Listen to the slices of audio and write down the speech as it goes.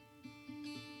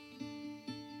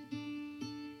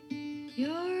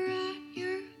You're at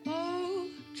your old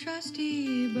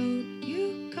trusty boat.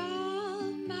 You call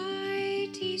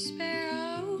mighty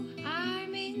sparrow.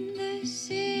 I'm in the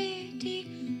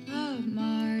city of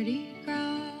Mardi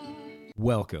Gras.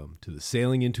 Welcome to the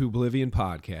Sailing into Oblivion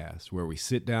podcast, where we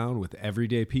sit down with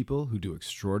everyday people who do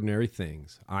extraordinary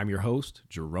things. I'm your host,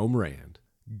 Jerome Rand.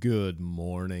 Good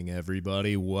morning,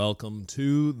 everybody. Welcome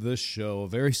to the show, a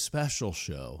very special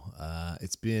show.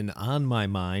 It's been on my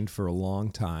mind for a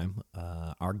long time.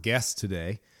 Our guest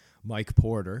today, Mike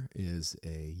Porter, is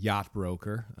a yacht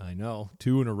broker. I know,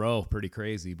 2 in a row, pretty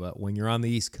crazy, but when you're on the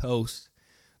East Coast,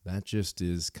 that just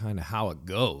is kind of how it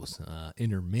goes,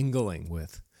 intermingling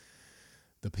with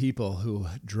the people who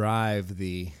drive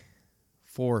the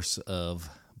force of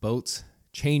boats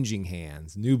changing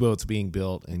hands, new boats being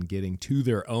built, and getting to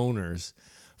their owners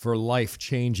for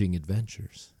life-changing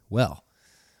adventures. Well,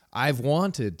 I've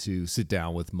wanted to sit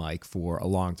down with Mike for a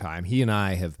long time. He and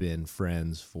I have been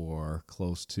friends for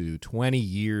close to 20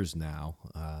 years now,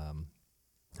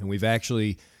 and we've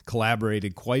actually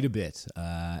collaborated quite a bit.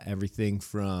 Everything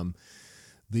from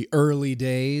the early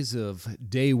days of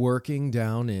day working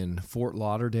down in Fort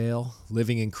Lauderdale,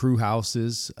 living in crew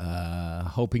houses,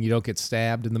 hoping you don't get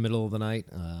stabbed in the middle of the night.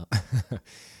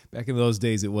 Back in those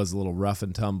days, it was a little rough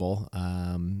and tumble.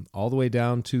 All the way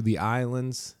down to the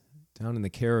islands, down in the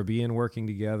Caribbean, working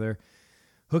together,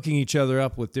 hooking each other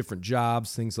up with different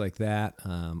jobs, things like that.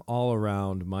 All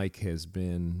around, Mike has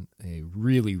been a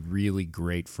really, really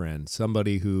great friend.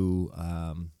 Somebody who,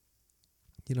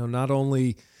 not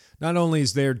only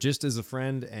is there just as a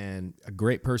friend and a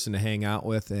great person to hang out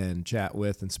with and chat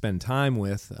with and spend time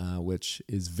with, which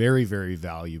is very, very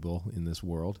valuable in this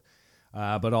world,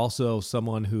 but also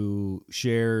someone who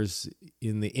shares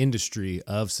in the industry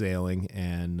of sailing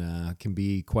and can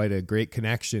be quite a great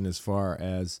connection as far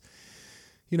as,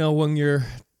 when you're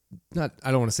not,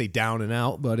 I don't want to say down and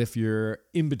out, but if you're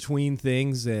in between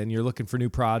things and you're looking for new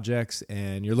projects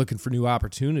and you're looking for new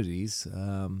opportunities,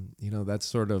 that's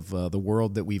sort of the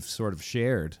world that we've sort of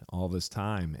shared all this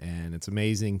time. And it's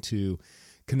amazing to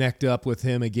connect up with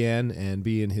him again and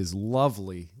be in his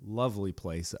lovely, lovely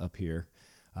place up here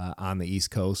on the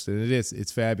East Coast. And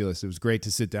it's fabulous. It was great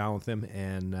to sit down with him.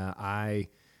 And I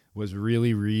was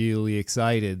really, really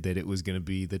excited that it was going to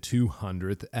be the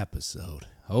 200th episode.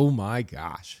 Oh my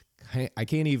gosh. I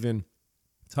can't even,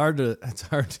 it's hard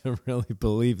to really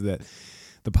believe that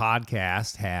the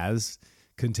podcast has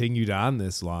continued on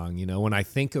this long. When I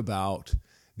think about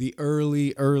the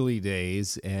early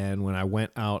days and when I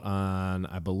went out on,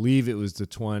 I believe it was the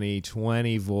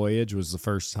 2020 voyage was the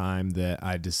first time that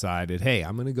I decided, hey,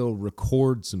 I'm going to go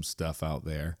record some stuff out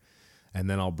there and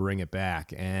then I'll bring it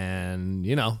back. And,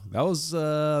 that was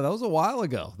a while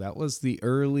ago. That was the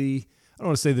early, I don't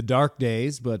want to say the dark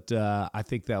days, but I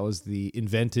think that was the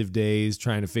inventive days,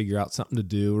 trying to figure out something to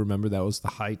do. Remember, that was the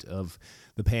height of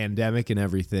the pandemic and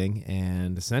everything.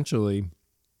 And essentially,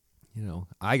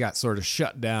 I got sort of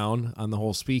shut down on the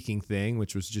whole speaking thing,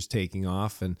 which was just taking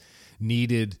off, and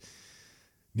needed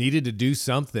to do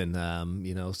something,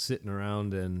 sitting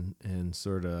around and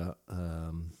sort of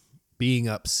being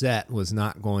upset was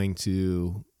not going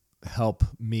to help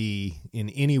me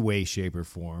in any way, shape, or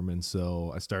form. And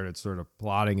so I started sort of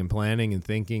plotting and planning and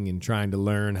thinking and trying to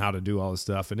learn how to do all this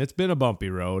stuff. And it's been a bumpy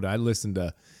road. I listened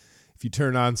to, if you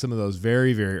turn on some of those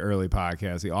very, very early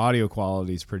podcasts, the audio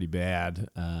quality is pretty bad.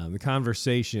 The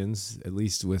conversations, at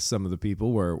least with some of the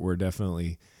people, were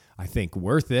definitely, I think,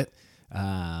 worth it.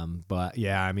 But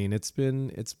yeah, I mean, it's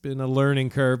been a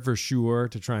learning curve for sure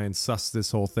to try and suss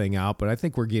this whole thing out. But I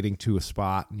think we're getting to a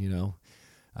spot,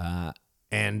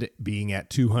 and being at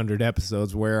 200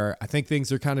 episodes where I think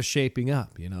things are kind of shaping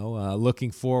up, looking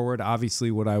forward.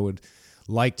 Obviously, what I would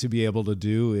like to be able to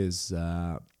do is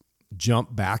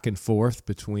jump back and forth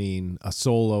between a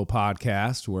solo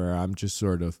podcast where I'm just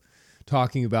sort of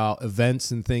talking about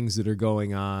events and things that are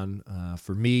going on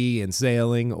for me and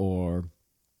sailing or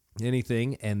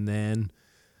anything, and then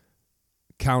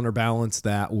counterbalance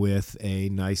that with a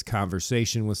nice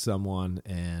conversation with someone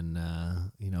and,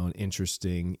 an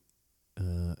interesting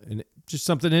and just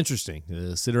something interesting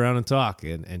to sit around and talk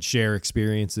and share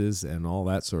experiences and all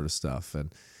that sort of stuff.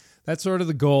 And that's sort of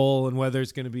the goal. And whether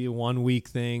it's going to be a 1 week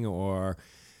thing or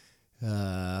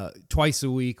twice a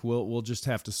week, we'll just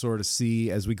have to sort of see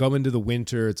as we go into the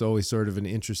winter. It's always sort of an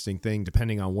interesting thing,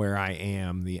 depending on where I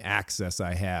am, the access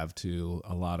I have to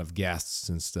a lot of guests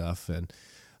and stuff. And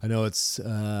I know it's,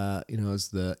 as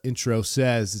the intro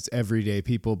says, it's everyday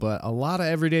people, but a lot of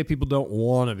everyday people don't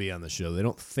want to be on the show. They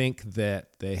don't think that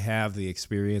they have the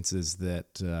experiences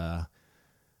that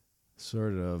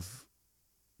sort of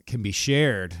can be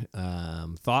shared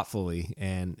thoughtfully,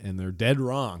 and they're dead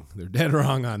wrong. They're dead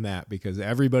wrong on that, because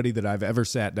everybody that I've ever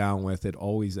sat down with, it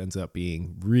always ends up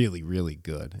being really, really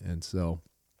good. And so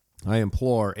I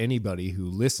implore anybody who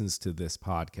listens to this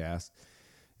podcast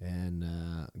and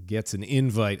gets an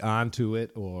invite onto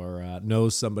it, or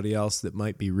knows somebody else that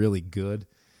might be really good,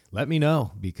 let me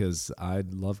know, because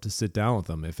I'd love to sit down with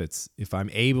them if I'm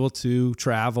able to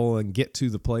travel and get to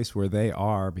the place where they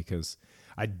are, because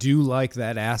I do like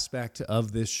that aspect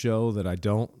of this show that I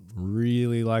don't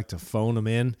really like to phone them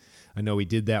in. I know we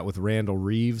did that with Randall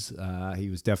Reeves. He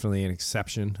was definitely an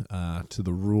exception to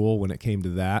the rule when it came to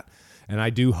that. And I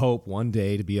do hope one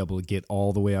day to be able to get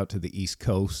all the way out to the East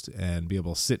Coast and be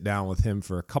able to sit down with him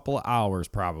for a couple of hours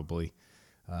probably.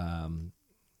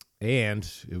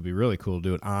 And it would be really cool to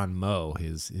do it on Mo,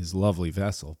 his lovely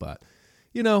vessel. But,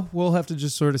 we'll have to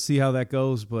just sort of see how that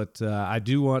goes. But I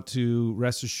do want to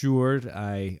rest assured,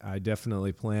 I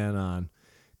definitely plan on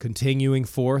continuing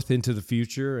forth into the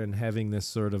future and having this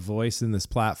sort of voice in this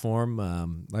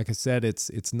platform. Like I said,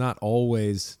 it's not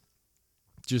always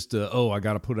just I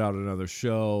got to put out another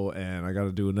show and I got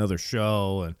to do another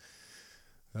show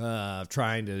and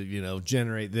trying to,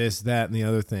 generate this, that, and the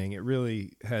other thing. It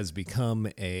really has become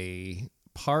a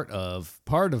part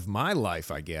of my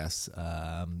life, I guess.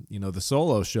 The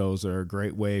solo shows are a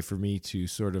great way for me to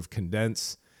sort of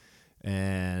condense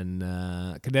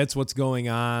what's going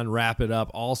on, wrap it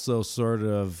up, also sort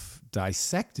of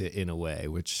dissect it in a way,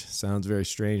 which sounds very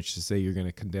strange to say you're going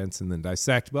to condense and then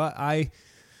dissect, but I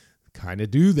kind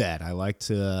of do that. I like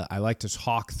to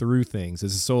talk through things.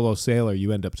 As a solo sailor,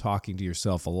 you end up talking to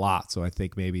yourself a lot. So I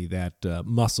think maybe that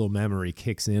muscle memory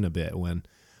kicks in a bit when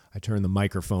I turn the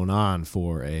microphone on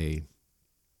for a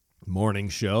morning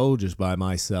show just by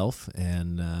myself.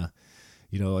 And,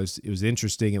 it was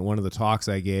interesting at one of the talks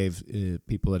I gave,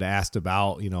 people had asked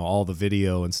about, all the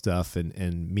video and stuff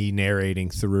and me narrating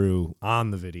through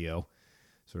on the video,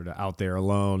 sort of out there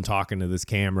alone, talking to this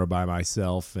camera by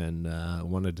myself, and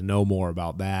wanted to know more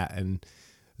about that. And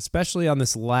especially on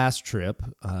this last trip,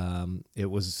 it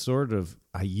was sort of,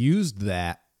 I used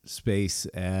that space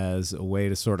as a way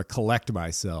to sort of collect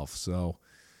myself. So,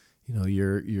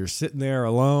 you're sitting there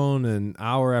alone, and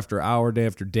hour after hour, day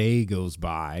after day goes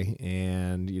by,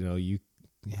 and,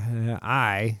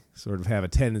 I sort of have a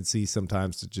tendency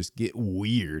sometimes to just get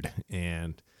weird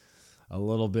and a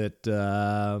little bit,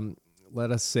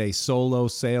 let us say, solo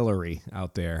sailery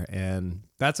out there. And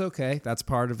that's okay. That's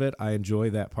part of it. I enjoy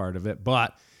that part of it.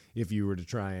 But if you were to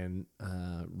try and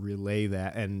relay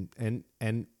that,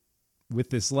 and with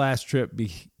this last trip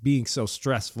being so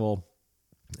stressful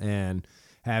and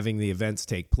having the events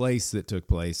take place that took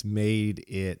place, made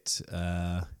it,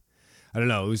 I don't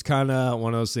know, it was kind of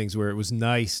one of those things where it was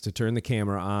nice to turn the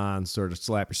camera on, sort of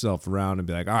slap yourself around and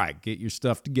be like, all right, get your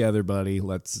stuff together, buddy.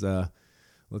 Let's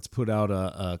put out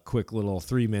a quick little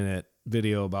 3-minute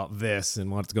video about this and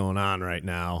what's going on right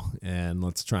now, and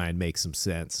let's try and make some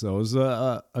sense. So it was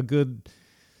a good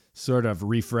sort of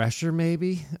refresher,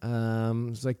 maybe. It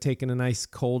was like taking a nice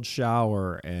cold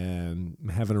shower and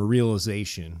having a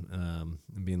realization,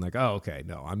 and being like, oh, okay,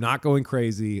 no, I'm not going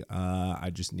crazy. I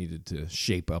just needed to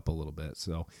shape up a little bit.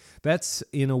 So that's,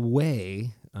 in a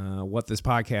way, what this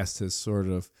podcast has sort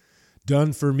of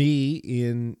done for me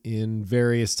in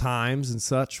various times and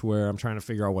such, where I'm trying to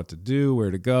figure out what to do, where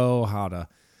to go, how to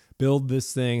build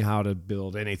this thing, how to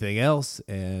build anything else.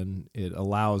 And it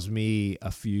allows me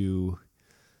a few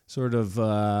sort of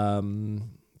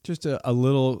just a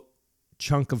little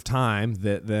chunk of time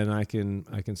that then I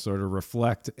can sort of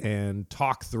reflect and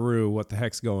talk through what the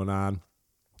heck's going on.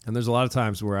 And there's a lot of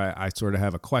times where I sort of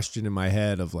have a question in my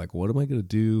head of like, what am I going to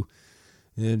do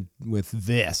with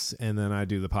this? And then I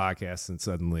do the podcast, and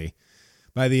suddenly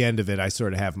by the end of it, I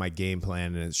sort of have my game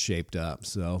plan and it's shaped up.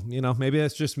 So, maybe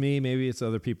that's just me, maybe it's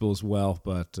other people as well,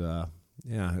 but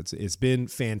it's been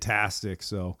fantastic.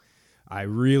 So I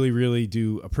really, really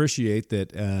do appreciate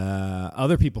that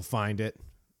other people find it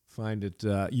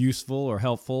useful or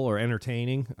helpful or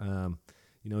entertaining.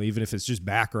 Even if it's just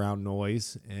background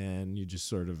noise and you just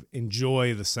sort of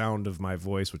enjoy the sound of my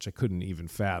voice, which I couldn't even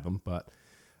fathom, but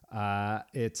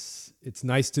it's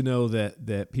nice to know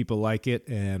that people like it.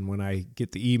 And when I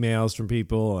get the emails from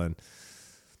people and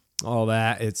all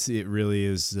that, it really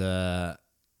is,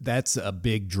 that's a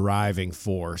big driving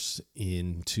force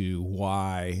into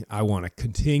why I want to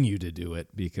continue to do it,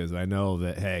 because I know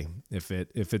that, hey, if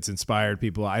it's inspired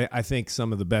people, I think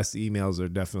some of the best emails are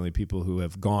definitely people who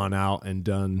have gone out and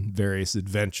done various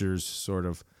adventures, sort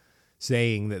of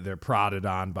saying that they're prodded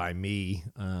on by me.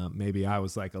 Maybe I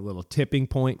was like a little tipping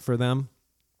point for them.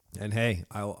 And hey,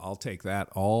 I'll take that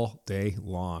all day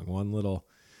long. One little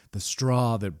the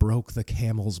straw that broke the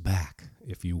camel's back,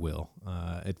 if you will.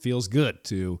 It feels good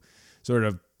to sort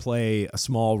of play a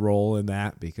small role in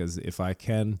that, because if I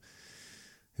can,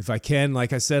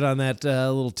 like I said on that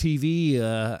little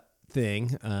TV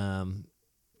thing,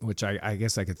 which I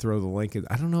guess I could throw the link in.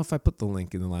 I don't know if I put the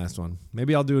link in the last one.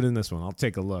 Maybe I'll do it in this one. I'll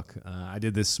take a look. I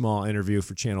did this small interview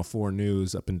for Channel 4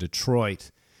 News up in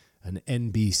Detroit, an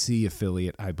NBC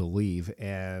affiliate, I believe.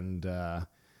 And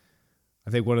I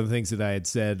think one of the things that I had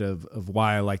said of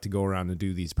why I like to go around and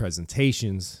do these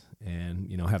presentations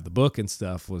and, have the book and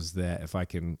stuff was that if I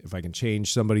can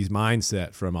change somebody's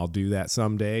mindset from I'll do that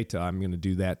someday to I'm going to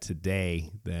do that today,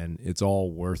 then it's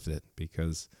all worth it,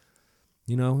 because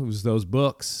it was those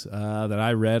books that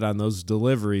I read on those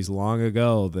deliveries long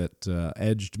ago that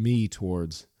edged me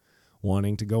towards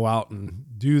wanting to go out and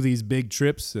do these big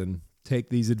trips and take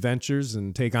these adventures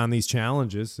and take on these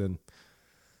challenges. And,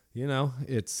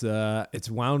 it's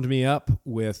wound me up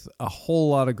with a whole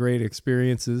lot of great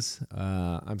experiences.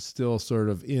 I'm still sort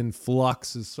of in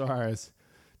flux as far as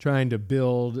trying to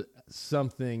build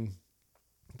something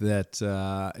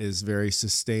that is very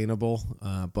sustainable.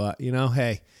 But,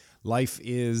 hey, life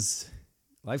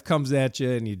comes at you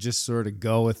and you just sort of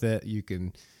go with it. You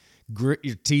can grit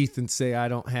your teeth and say, I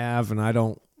don't have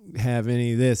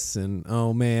any of this, and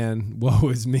oh man, woe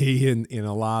is me in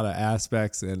a lot of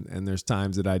aspects. And there's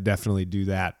times that I definitely do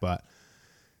that, but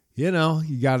you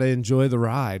got to enjoy the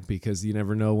ride, because you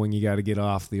never know when you got to get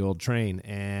off the old train.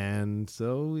 And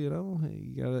so,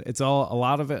 a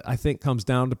lot of it, I think, comes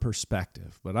down to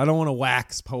perspective, but I don't want to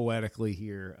wax poetically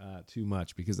here too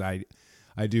much, because I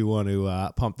do want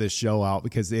to pump this show out,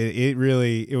 because it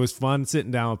was fun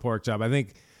sitting down with Pork Chop. I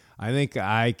think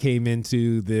I came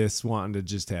into this wanting to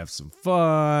just have some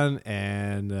fun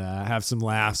and have some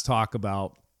laughs, talk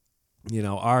about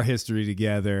our history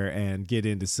together, and get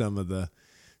into some of the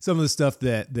stuff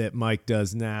that Mike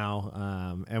does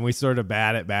now. And we sort of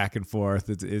bat it back and forth.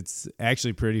 It's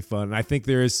actually pretty fun. And I think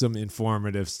there is some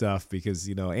informative stuff, because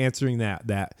answering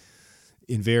that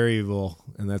invariable,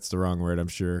 and that's the wrong word, I'm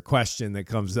sure, question that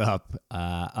comes up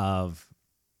of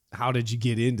how did you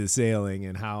get into sailing,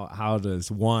 and how does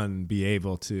one be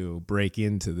able to break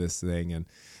into this thing? And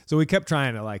so we kept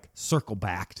trying to circle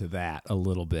back to that a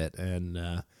little bit,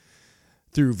 and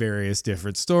through various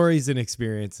different stories and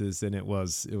experiences. And it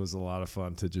was a lot of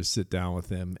fun to just sit down with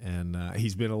him. And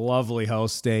he's been a lovely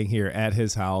host, staying here at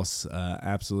his house.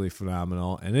 Absolutely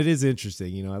phenomenal. And it is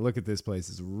interesting. I look at this place,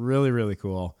 it's really, really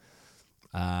cool.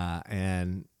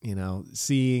 And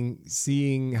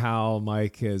seeing how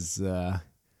Mike has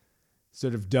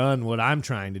sort of done what I'm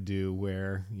trying to do,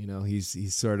 where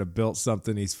he's sort of built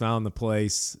something. He's found the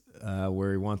place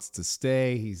where he wants to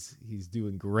stay. He's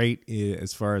doing great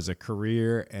as far as a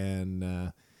career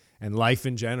and life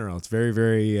in general. It's very,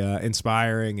 very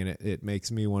inspiring, and it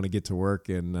makes me want to get to work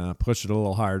and push it a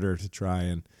little harder to try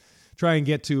and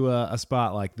get to a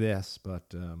spot like this.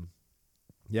 But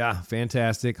yeah,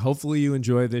 fantastic. Hopefully you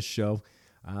enjoy this show.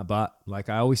 But like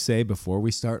I always say before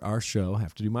we start our show, I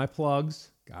have to do my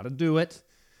plugs. Got to do it.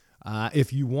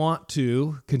 If you want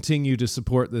to continue to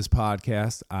support this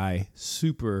podcast, I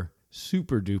super,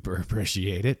 super duper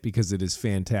appreciate it, because it is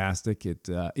fantastic. It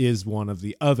is one of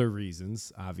the other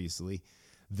reasons, obviously,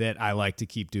 that I like to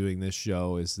keep doing this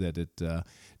show, is that it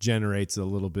generates a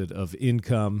little bit of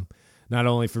income, not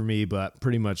only for me, but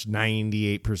pretty much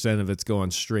 98% of it's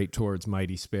going straight towards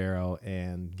Mighty Sparrow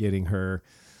and getting her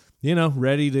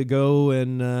ready to go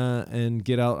and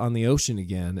get out on the ocean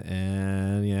again.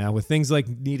 And yeah, with things like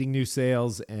needing new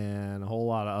sails and a whole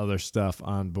lot of other stuff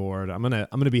on board, I'm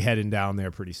gonna be heading down there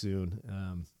pretty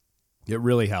soon. It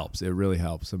really helps.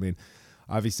 I mean,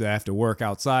 obviously I have to work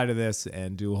outside of this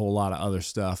and do a whole lot of other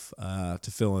stuff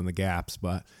to fill in the gaps,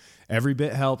 but every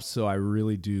bit helps. So I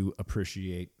really do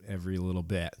appreciate every little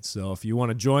bit. So if you want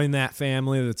to join that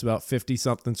family that's about 50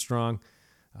 something strong,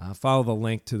 follow the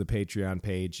link to the Patreon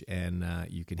page, and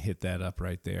you can hit that up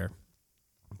right there.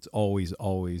 It's always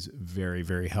very,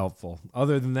 very helpful.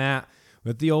 Other than that,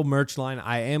 with the old merch line,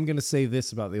 I am going to say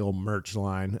this about the old merch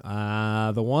line.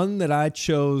 The one that I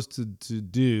chose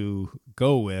to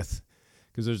go with,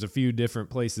 because there's a few different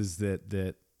places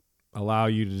that allow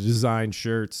you to design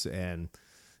shirts, and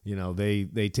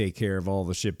they take care of all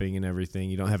the shipping and everything.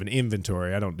 You don't have an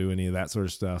inventory. I don't do any of that sort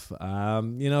of stuff.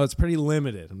 It's pretty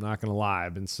limited. I'm not going to lie.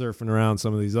 I've been surfing around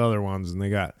some of these other ones, and they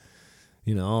got,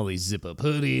 all these zip-up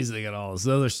hoodies. They got all this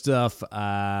other stuff.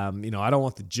 I don't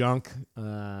want the junk.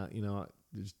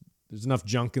 There's enough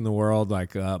junk in the world,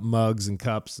 like mugs and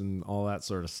cups and all that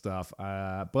sort of stuff.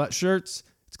 But shirts,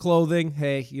 it's clothing.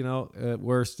 Hey, at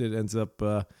worst, it ends up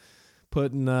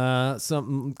putting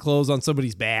some clothes on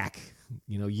somebody's back.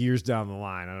 years down the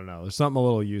line. I don't know. There's something a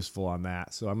little useful on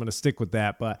that. So I'm going to stick with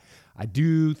that. But I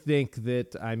do think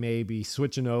that I may be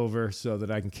switching over so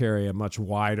that I can carry a much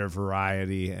wider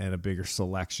variety and a bigger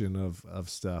selection of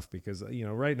stuff. Because,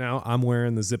 right now I'm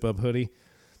wearing the zip-up hoodie,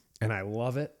 and I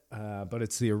love it. But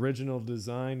it's the original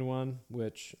design one,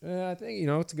 which I think,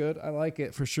 it's good. I like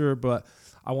it for sure. But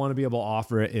I want to be able to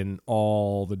offer it in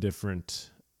all the different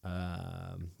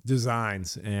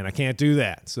designs, and I can't do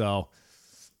that. So,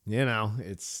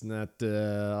 it's not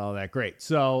all that great.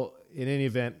 So in any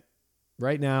event,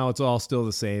 right now it's all still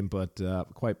the same, but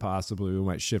quite possibly we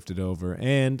might shift it over.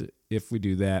 And if we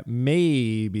do that,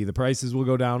 maybe the prices will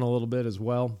go down a little bit as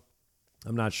well.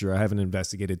 I'm not sure. I haven't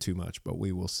investigated too much, but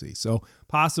we will see. So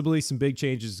possibly some big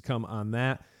changes to come on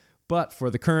that. But for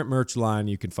the current merch line,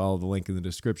 you can follow the link in the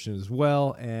description as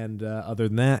well. And other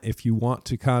than that, if you want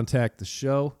to contact the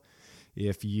show,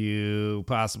 if you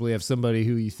possibly have somebody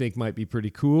who you think might be pretty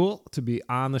cool to be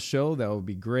on the show, that would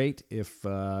be great. If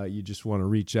you just want to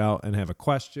reach out and have a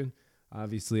question,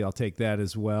 obviously I'll take that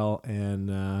as well.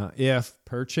 And if,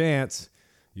 perchance,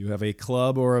 you have a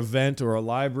club or event or a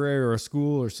library or a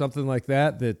school or something like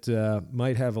that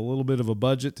might have a little bit of a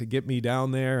budget to get me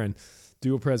down there and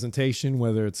do a presentation,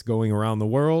 whether it's going around the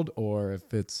world or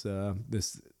if it's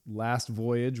this last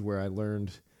voyage where I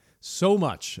learned so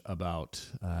much about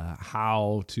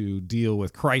how to deal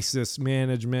with crisis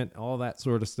management, all that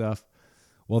sort of stuff,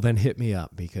 well, then hit me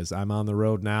up, because I'm on the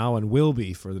road now and will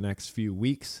be for the next few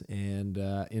weeks and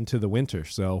into the winter.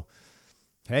 So,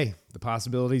 hey, the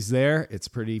possibility's there. It's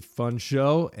a pretty fun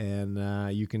show,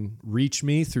 and you can reach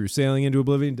me through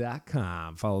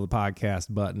sailingintooblivion.com. Follow the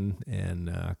podcast button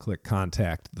and click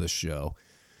contact the show.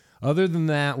 Other than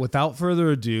that, without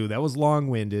further ado, that was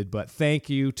long-winded, but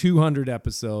thank you. 200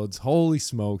 episodes. Holy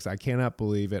smokes. I cannot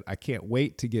believe it. I can't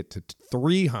wait to get to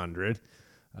 300.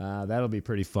 That'll be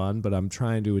pretty fun, but I'm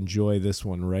trying to enjoy this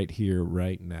one right here,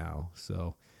 right now.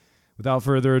 So without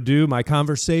further ado, my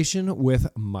conversation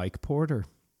with Mike Porter.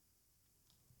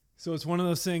 So it's one of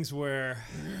those things where,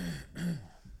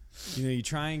 you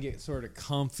try and get sort of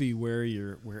comfy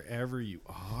wherever you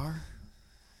are,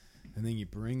 and then you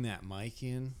bring that mic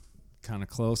in kind of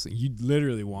close. You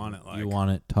literally want it you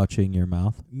want it touching your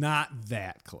mouth? Not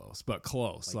that close, but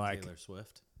close. Like Taylor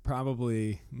Swift?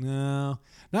 Probably, no,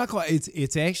 not quite.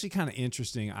 It's actually kind of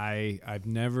interesting. I've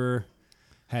never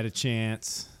had a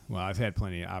chance. Well, I've had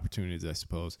plenty of opportunities, I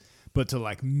suppose, but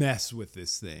to mess with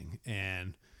this thing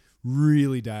and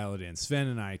really dial it in. Sven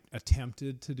and I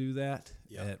attempted to do that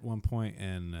at one point,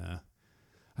 and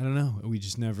I don't know. We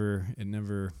just never.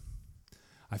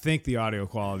 I think the audio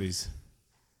quality's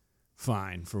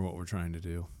fine for what we're trying to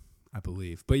do, I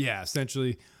believe. But yeah,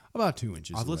 essentially about 2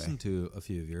 inches I've away. listened to a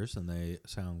few of yours, and they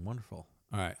sound wonderful.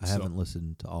 All right. I haven't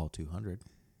listened to all 200.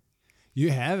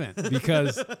 You haven't,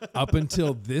 because up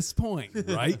until this point,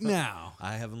 right now,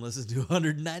 I haven't listened to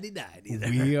 199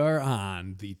 either. we are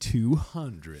on the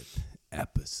 200th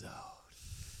episode.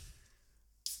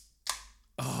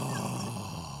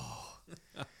 Oh.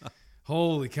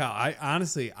 Holy cow.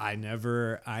 I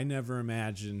never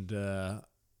imagined,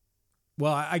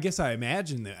 well, I guess I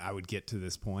imagined that I would get to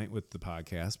this point with the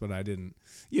podcast, but I didn't,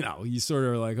 you sort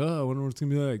of are like, oh, I wonder what it's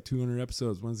going to be like, 200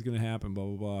 episodes, when's it going to happen, blah,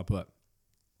 blah, blah, but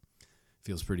it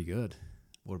feels pretty good.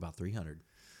 What about 300?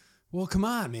 Well, come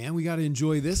on, man. We got to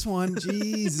enjoy this one.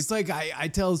 Jeez. It's like I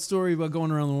tell a story about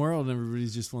going around the world, and everybody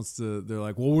just wants to, they're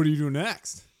like, well, what do you do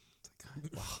next? It's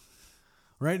like, well,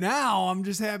 right now, I'm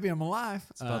just happy I'm alive.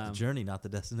 It's about the journey, not the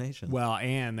destination. Well,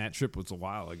 and that trip was a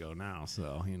while ago now,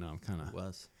 so, I'm kind of...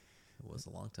 It was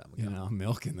a long time ago.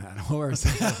 Milking that horse.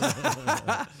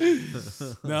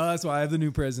 No, that's why I have the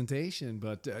new presentation.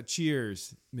 But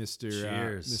cheers,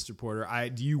 Mr. Porter.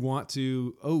 Do you want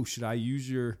to? Oh, should we use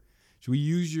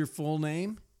your full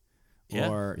name? Yeah,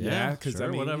 Or because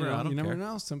sure, whatever. I don't you never care.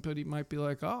 know. Somebody might be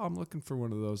like, oh, I'm looking for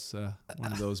one of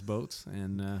those boats,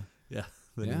 and Yeah.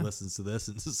 Then he listens to this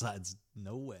and decides,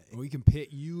 no way. we can pit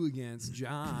you against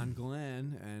John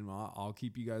Glenn, and I'll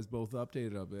keep you guys both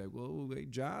updated. I'll be like, whoa,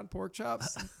 wait, John, pork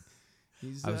chops.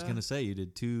 I was going to say, you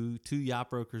did two yacht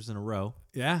brokers in a row.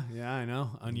 Yeah, I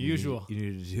know. Unusual. You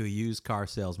needed to do a used car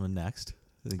salesman next.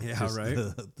 Yeah, right.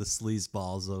 The sleaze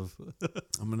balls of...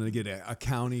 I'm going to get a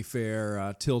county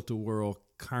fair tilt-a-whirl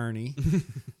carny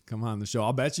come on the show.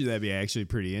 I'll bet you that'd be actually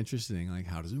pretty interesting. Like,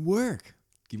 how does it work?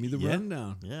 Give me the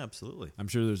rundown. Yeah, absolutely. I'm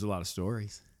sure there's a lot of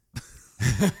stories.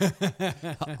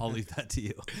 I'll leave that to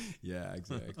you. Yeah,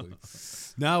 exactly.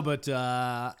 No, but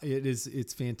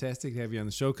it's fantastic to have you on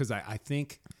the show, because I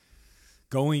think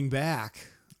going back...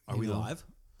 Are we live?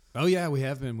 Oh, yeah, we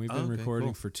have been. We've been okay, recording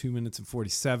cool. for 2 minutes and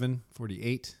 47,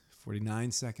 48,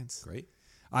 49 seconds. Great.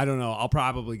 I don't know. I'll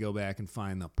probably go back and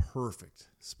find the perfect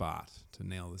spot to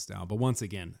nail this down. But once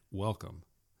again, welcome,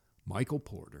 Michael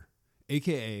Porter,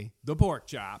 a.k.a. the Pork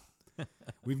Chop.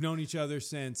 We've known each other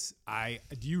since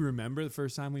do you remember the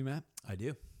first time we met? I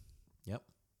do. Yep.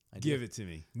 Give it to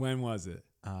me. When was it?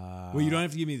 Well, you don't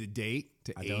have to give me the date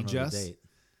to age us. The date.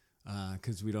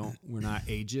 Because we're not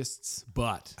ageists,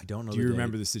 but I don't know. Do you the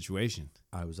remember date. the situation?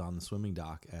 I was on the swimming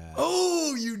dock at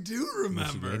Oh, you do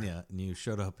remember. Michigan, and you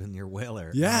showed up in your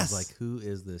whaler. Yes. And I was like, who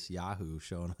is this Yahoo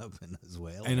showing up in his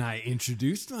whaler? And I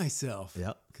introduced myself.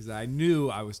 Yep. Because I knew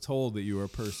I was told that you were a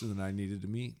person that I needed to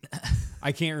meet.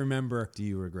 I can't remember. Do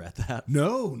you regret that?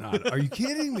 No, not. Are you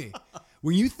kidding me?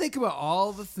 When you think about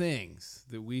all the things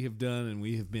that we have done and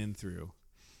we have been through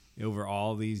over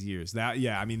all these years,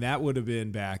 that would have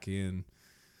been back in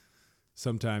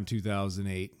sometime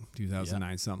 2008,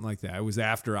 2009, something like that. It was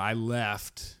after I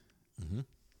left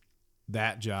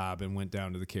that job and went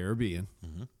down to the Caribbean.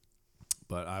 Mm-hmm.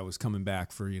 But I was coming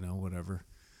back for, whatever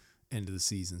end of the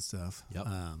season stuff. Yep.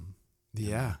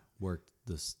 Yeah. Worked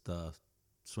the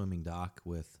swimming dock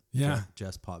with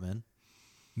Jess Potman.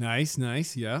 Nice.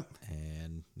 Yeah.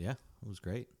 And yeah, it was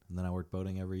great. And then I worked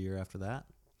boating every year after that.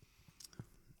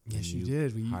 Yes, you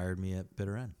did. We hired me at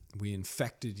Bitter End. We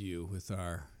infected you with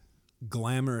our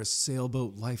glamorous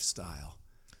sailboat lifestyle.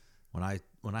 When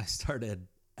I started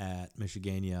at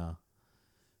Michigania,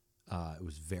 it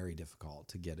was very difficult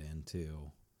to get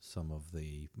into some of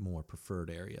the more preferred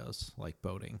areas like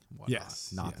boating and whatnot.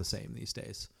 Yes, Not the same these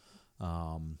days. So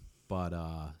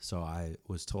I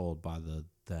was told by the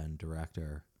then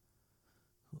director,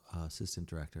 assistant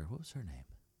director, what was her name?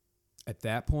 At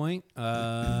that point,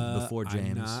 Before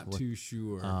James, I'm not too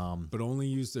sure, but only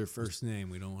use their first name.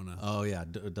 We don't want to. Oh yeah,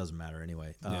 it doesn't matter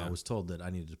anyway. I was told that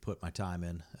I needed to put my time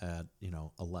in at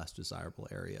a less desirable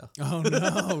area. Oh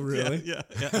no, really? yeah.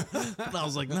 And I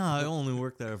was like, no, I only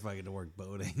work there if I get to work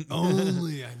boating.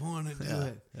 Only I want to do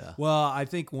it. Yeah. Well, I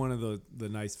think one of the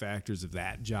nice factors of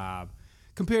that job,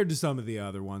 compared to some of the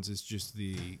other ones, is just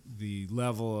the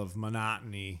level of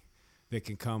monotony that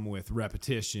can come with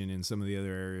repetition in some of the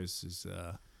other areas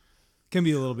can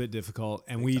be a little bit difficult,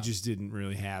 and we just didn't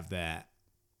really have that.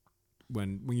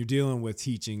 When you're dealing with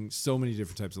teaching so many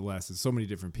different types of lessons, so many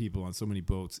different people on so many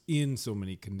boats in so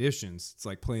many conditions, it's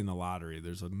like playing the lottery.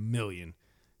 There's a million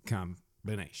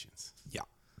combinations. Yeah,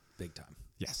 big time.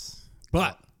 Yes,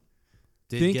 but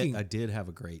I did have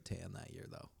a great tan that year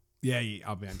though. Yeah,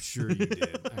 I'm sure you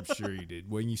did. I'm sure you did.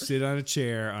 When you sit on a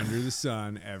chair under the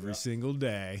sun every single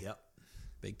day. Yep.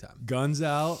 Big time. Guns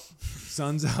out,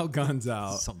 sun's out, guns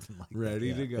out. Something like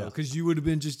ready that. to go. Yeah. Because you would have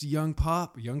been just a young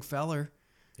feller.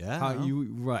 Yeah. How you,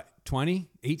 what, 20,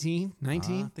 18,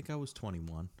 19? I think I was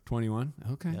 21. 21?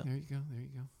 Okay, Yep. There you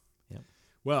go. Yep.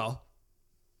 Well,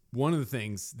 one of the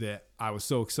things that I was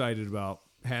so excited about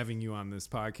having you on this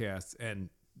podcast, and,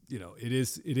 it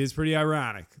is pretty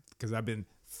ironic because I've been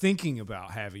thinking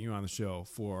about having you on the show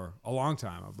for a long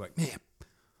time. I was like, man,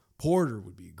 Porter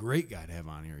would be a great guy to have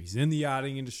on here. He's in the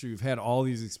yachting industry. We've had all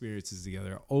these experiences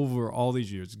together over all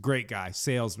these years. Great guy,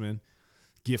 salesman,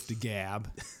 gift of gab,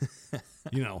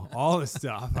 all this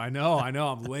stuff. I know.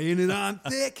 I'm laying it on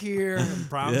thick here. I'm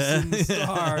promising the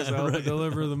stars. I'll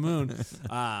deliver the moon,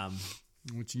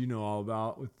 which you know all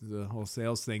about with the whole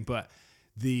sales thing. But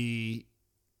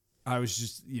I was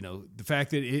just, the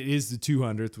fact that it is the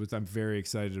 200th, which I'm very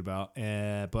excited about.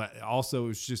 But also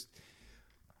it's just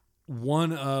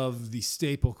one of the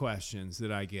staple questions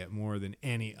that I get more than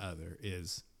any other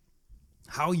is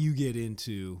how you get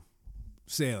into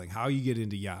sailing, how you get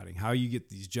into yachting, how you get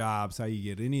these jobs, how you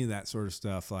get any of that sort of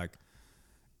stuff.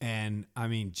 And I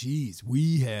mean, geez,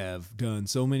 we have done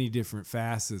so many different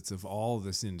facets of all of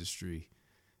this industry.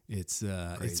 It's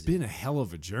been a hell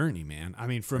of a journey, man. I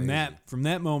mean, from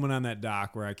that moment on that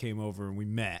dock where I came over and we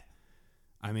met,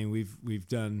 I mean, we've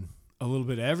done a little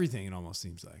bit of everything. It almost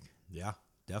seems like. Yeah,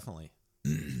 definitely.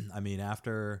 I mean,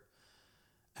 after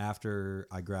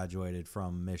I graduated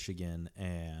from Michigan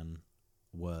and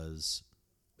it was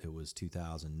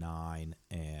 2009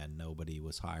 and nobody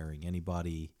was hiring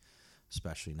anybody,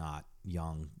 especially not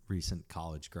young, recent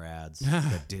college grads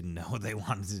that didn't know what they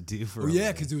wanted to do for a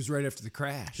living. Because it was right after the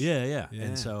crash. Yeah.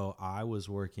 And so I was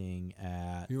working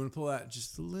at... You want to pull that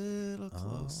just a little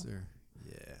closer?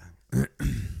 Yeah.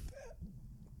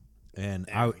 And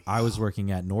I was working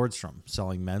at Nordstrom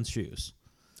selling men's shoes.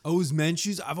 Oh, it was men's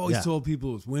shoes? I've always told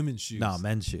people it was women's shoes. No,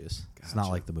 men's shoes. Gotcha. It's not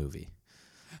like the movie.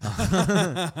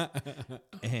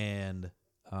 And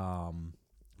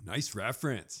Nice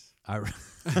reference. I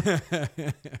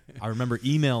remember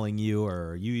emailing you,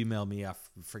 or you emailed me. I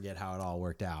forget how it all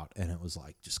worked out, and it was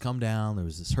like, just come down. There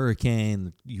was this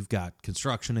hurricane. You've got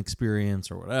construction experience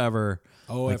or whatever.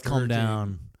 Oh, like, after come Hurricane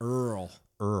down. Earl.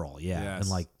 Yeah, Yes. and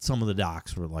like some of the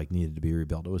docks were like needed to be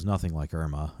rebuilt. It was nothing like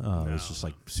Irma. It was just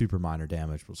like super minor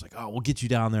damage. But it was like, oh, we'll get you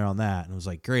down there on that, and it was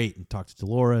like great. And talked to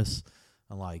Dolores,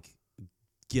 and like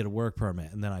get a work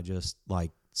permit, and then I just like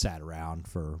sat around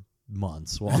for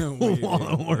months while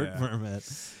the work permit.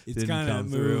 It's kind of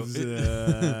moves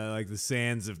like the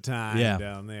sands of time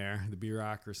down there, the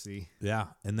bureaucracy. Yeah,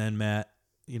 and then met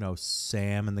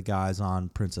Sam and the guys on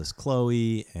Princess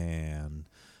Chloe, and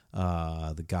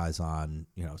the guys on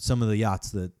some of the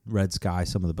yachts that Red Sky,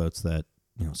 some of the boats that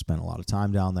spent a lot of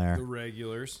time down there. The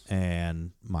regulars.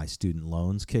 And my student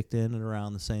loans kicked in at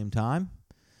around the same time,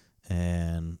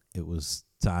 and it was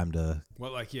time to.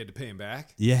 What, like you had to pay him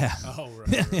back? Yeah. Oh,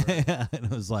 right. And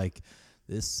it was like,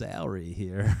 this salary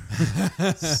here.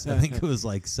 I think it was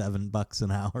like $7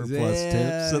 an hour plus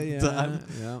tips at the time.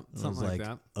 Yeah, something like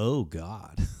that. Oh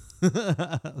God.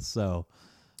 So.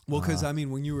 Well, because I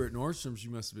mean, when you were at Nordstrom's, you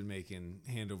must have been making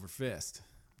hand over fist.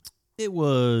 It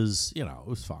was, it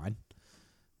was fine.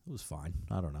 It was fine.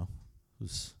 I don't know.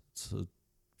 It's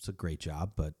a great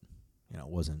job, but it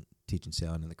wasn't teaching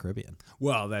sailing in the Caribbean.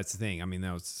 Well, that's the thing. I mean,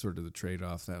 that was sort of the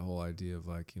trade-off, that whole idea of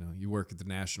like, you work at the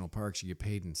national parks, you get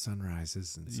paid in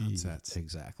sunrises and sunsets.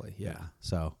 Exactly. Yeah.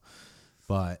 So,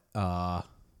 but,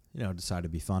 decided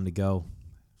it'd be fun to go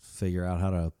figure out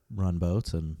how to run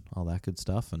boats and all that good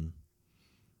stuff, and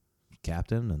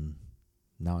captain, and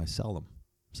now I sell them.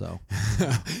 So,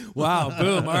 wow,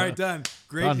 boom. All right, done.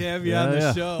 Great Done. to have you on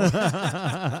the show.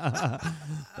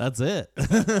 That's it.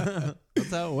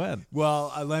 That's how it went.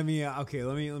 Well, let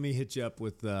me hit you up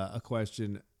with a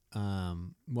question.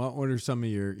 What are some of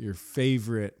your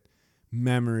favorite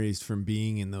memories from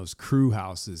being in those crew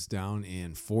houses down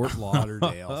in Fort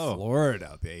Lauderdale,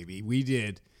 Florida, baby?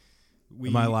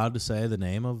 Am I allowed to say the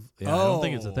name of? Yeah, I don't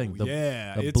think it's a thing.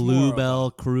 The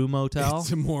Bluebell Crew Motel.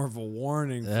 It's more of a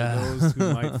warning for those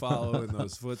who might follow in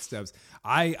those footsteps.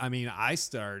 I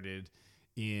started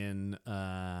in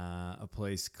a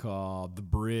place called the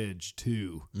Bridge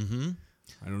 2. Mm-hmm.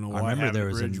 I don't know why. I remember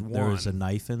there was a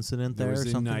knife incident there. There was or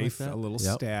a something knife, like that. a little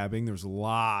stabbing. There was a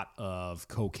lot of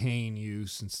cocaine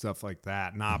use and stuff like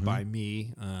that. Not by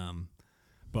me.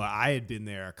 But I had been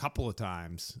there a couple of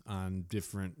times on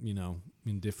different,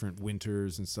 in different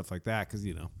winters and stuff like that. Because,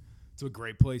 it's a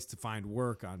great place to find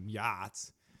work on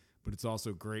yachts. But it's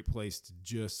also a great place to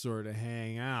just sort of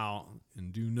hang out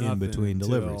and do nothing. In between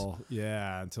deliveries.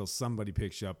 Yeah, until somebody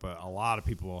picks you up. A lot of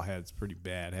people had pretty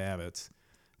bad habits.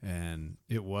 And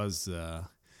it was, I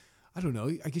don't know,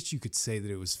 I guess you could say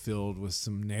that it was filled with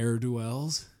some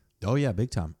ne'er-do-wells. Oh, yeah, big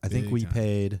time. I think we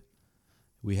time.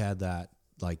 we had that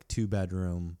like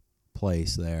 2-bedroom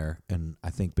place there, and I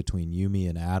think between you, me,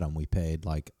 and Adam, we paid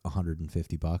like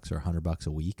 $150 or $100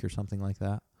 a week or something like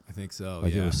that. I think so.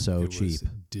 Like, yeah. it was so cheap.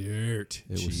 Dirt.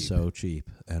 It was so cheap,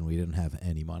 and we didn't have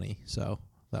any money, so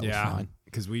that was fine.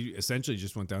 Because we essentially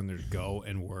just went down there to go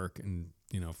and work and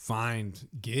find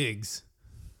gigs.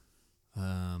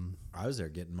 I was there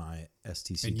getting my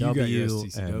STCW, and you got your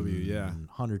STCW, and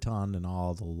 100-ton and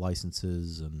all the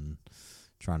licenses, and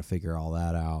trying to figure all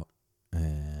that out.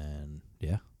 And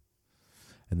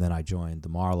and then I joined the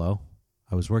Marlowe.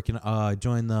 I was working. I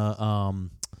joined the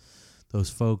those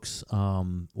folks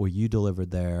where you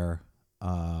delivered there.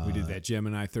 We did that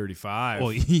Gemini 35.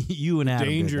 Well, you and Adam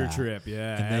Danger did that. Trip,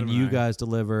 yeah. And Adam then you I. guys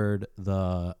delivered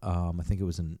the. I think it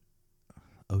was in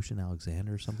Ocean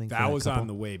Alexander or something. That was on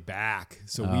the way back.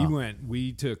 So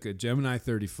we took a Gemini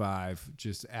 35,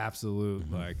 just absolute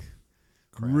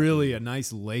really a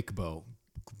nice lake boat.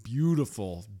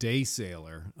 Beautiful day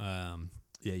sailor.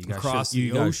 Yeah, you guys across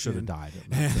you the guys ocean. should have died.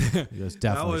 You guys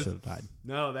definitely should have died.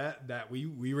 No, that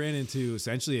we ran into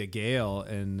essentially a gale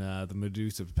in the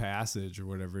Medusa Passage or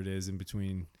whatever it is in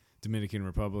between Dominican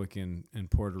Republic and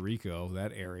Puerto Rico,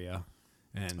 that area,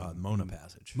 and Mona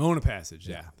Passage. Mona Passage,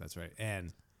 yeah, that's right.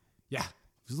 And yeah,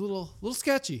 it was a little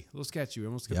sketchy, We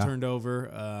almost got turned over.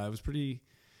 It was pretty,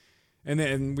 and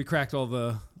then we cracked all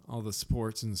the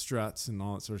supports and the struts and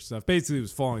all that sort of stuff. Basically, it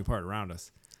was falling apart around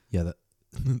us. Yeah,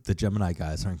 the Gemini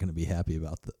guys aren't going to be happy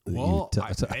about the.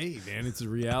 Hey man, it's a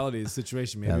reality of the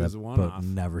situation. Maybe it was a one-off.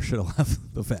 Never should have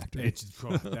left the factory.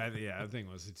 The thing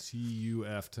was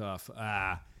TUF tough.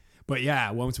 But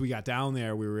yeah, once we got down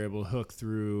there, we were able to hook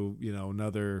through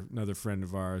another friend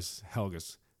of ours,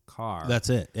 Helga's car. That's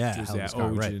it. Yeah, just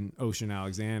Ocean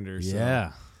Alexander. So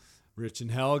yeah, Rich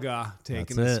and Helga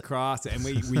taking us across, and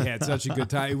we had such a good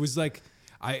time. It was like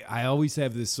I always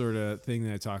have this sort of thing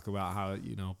that I talk about how,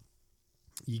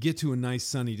 you get to a nice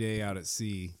sunny day out at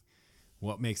sea.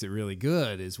 What makes it really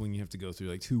good is when you have to go through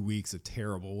like 2 weeks of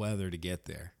terrible weather to get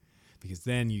there, because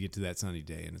then you get to that sunny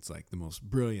day and it's like the most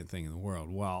brilliant thing in the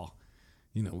world. Well,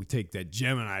 we take that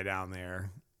Gemini down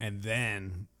there and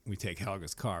then we take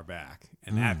Helga's car back,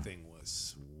 and that thing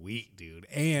was sweet, dude.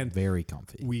 And very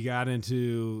comfy. We got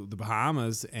into the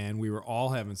Bahamas and we were all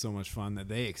having so much fun that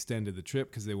they extended the trip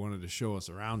because they wanted to show us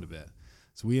around a bit.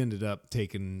 So we ended up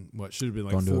taking what should have been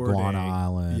like going 4 to Iguana day.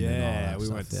 Island. Yeah, and all that we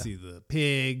stuff, went to see the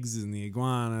pigs and the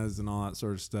iguanas and all that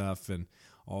sort of stuff, and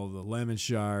all the lemon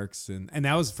sharks, and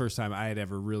that was the first time I had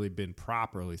ever really been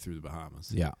properly through the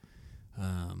Bahamas. Yeah.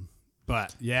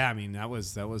 But yeah, I mean that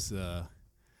was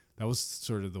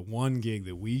sort of the one gig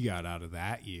that we got out of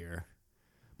that year.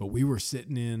 But we were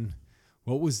sitting in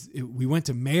we went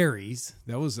to Mary's.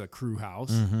 That was a crew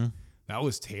house. Mm-hmm. That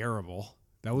was terrible.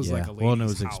 That was like a lady's well, and it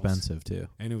was house. expensive too.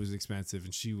 And it was expensive,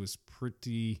 and she was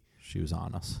pretty. She was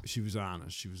on us. She was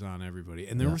honest. She was on everybody,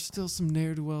 and there were still some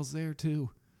ne'er-do-wells there too.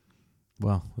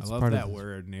 Well, I it's love part that of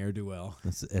word, ne'er-do-well.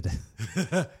 It's It's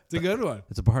a good one.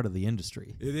 It's a part of the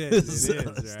industry. It is. It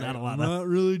is. It's Right? not a lot I'm of- not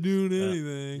really doing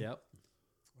anything. Yep.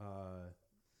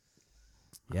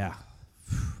 Yeah.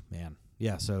 Man.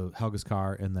 Yeah. So Helga's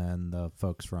car, and then the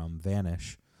folks from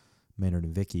Vanish, Maynard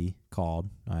and Vicky, called.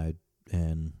 I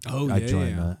joined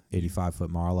the 85-foot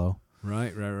Marlowe.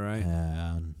 Right.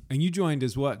 And And you joined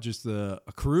as what? Just a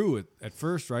crew at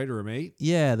first, right, or a mate?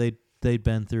 yeah, they'd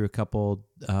been through a couple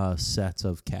sets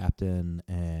of captain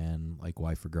and like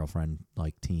wife or girlfriend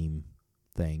like team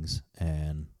things,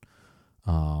 and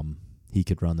he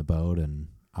could run the boat, and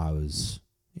I was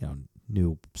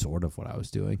knew sort of what I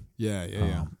was doing.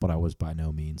 Yeah. But I was by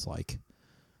no means like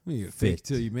Well, you fit. fake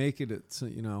till you make it. It's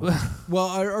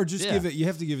well, or just Yeah. give it. You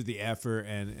have to give it the effort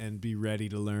and be ready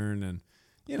to learn, and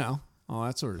all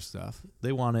that sort of stuff.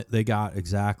 They got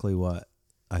exactly what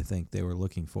I think they were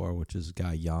looking for, which is a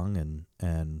guy young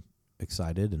and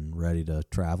excited and ready to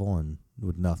travel and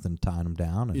with nothing tying them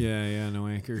down. And Yeah, no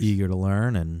anchors. eager to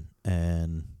learn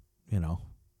and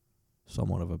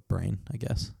somewhat of a brain, I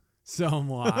guess.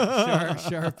 Somewhat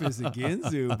sharp as a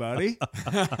Ginzu, buddy.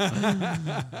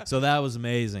 So that was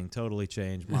amazing. Totally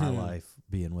changed my life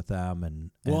being with them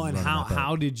and running that boat.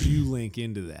 how did you link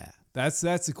into that? That's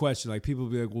the question. Like people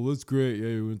be like, well, that's great. Yeah,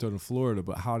 you went down to Florida,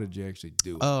 but how did you actually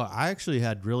do it? Oh, I actually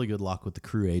had really good luck with the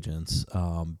crew agents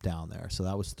down there. So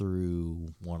that was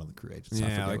through one of the crew agents. I Yeah,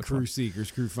 forget like which crew one. seekers,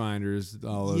 crew finders,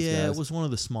 all those Yeah, guys. it was one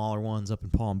of the smaller ones up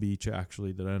in Palm Beach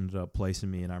actually that ended up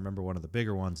placing me. And I remember one of the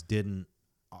bigger ones didn't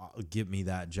give me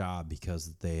that job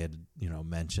because they had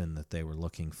mentioned that they were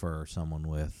looking for someone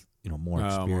with more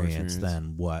experience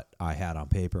than what I had on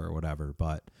paper or whatever.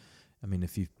 But I mean,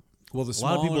 if you Well, a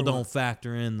lot of people don't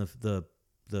factor in the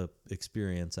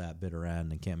experience at bitter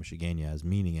end and Camp Michigania as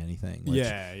meaning anything. Which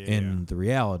the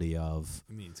reality of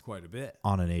It means quite a bit.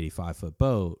 on an 85-foot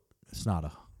boat, it's not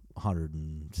a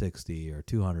 160 or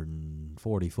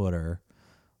 240 footer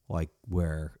like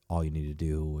where all you need to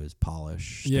do is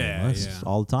polish stainless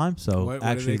all the time. So what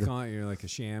actually, do they call it? You're like a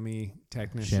chamois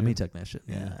technician. chamois technician.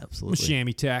 Yeah, I'm absolutely. a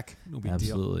chamois tech. No big deal.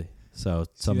 Absolutely. So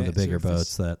some of the that bigger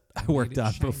surface? boats that I worked it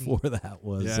on shiny. before that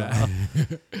was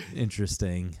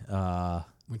interesting.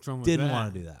 Which one was Didn't that?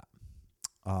 want to do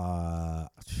that.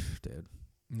 Dude.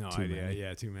 No Too idea. many.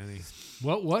 Yeah, too many.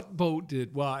 What boat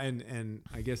did? Well, and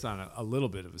I guess on a little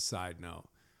bit of a side note,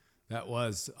 that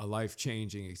was a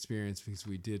life-changing experience because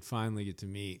we did finally get to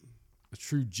meet a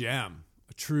true gem,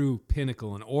 a true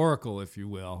pinnacle, an oracle, if you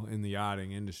will, in the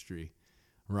yachting industry.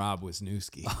 Rob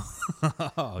Wisniewski.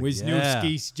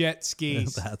 Wisniewski's jet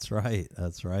skis. That's right.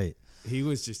 That's right. He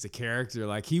was just a character.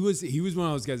 Like he was one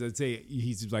of those guys. I'd say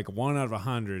he's like 1 out of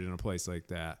 100 in a place like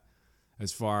that.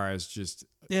 As far as just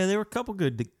Yeah, there were a couple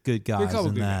good guys couple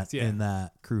in good that guys, yeah. in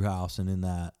that crew house and in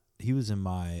that he was in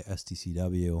my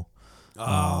STCW.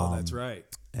 that's right.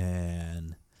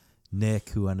 And Nick,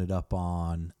 who ended up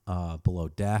on Below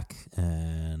Deck,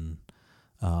 and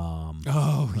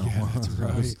That's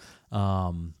right.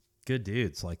 good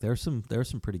dudes. Like there's some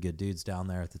pretty good dudes down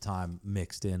there at the time,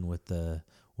 mixed in with the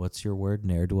what's your word,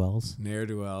 ne'er-do-wells.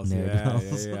 Ne'er-do-wells.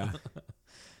 Ne'er-do-wells. Yeah.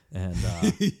 And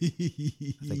I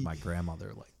think my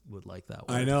grandmother would like that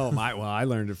word. I know. I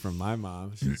learned it from my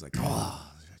mom. She was like,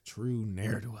 "Oh, a true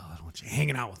ne'er-do-well. I don't want you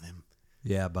hanging out with him."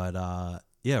 Yeah, but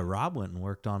Rob went and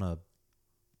worked on a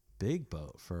big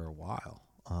boat for a while.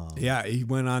 Yeah, he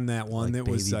went on that one like that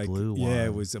was baby like, blue yeah, one.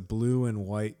 it was a blue and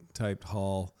white typed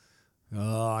hull.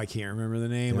 Oh, I can't remember the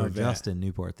name They were of just it. in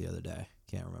Newport the other day.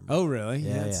 Can't remember. Oh, really?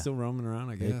 Yeah, It's yeah. still roaming around,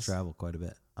 I They guess. travel quite a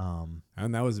bit.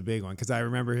 And that was a big one because I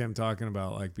remember him talking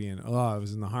about like being, I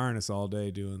was in the harness all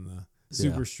day doing the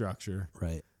superstructure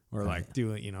Right. or Right. like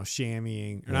doing,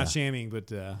 shammying or not shammying, but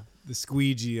the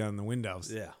squeegee on the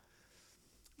windows. Yeah.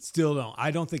 Still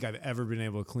I don't think I've ever been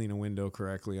able to clean a window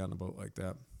correctly on a boat like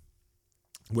that.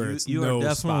 Where You no are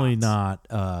definitely spots.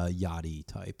 not yachty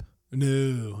type.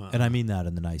 No. And I mean that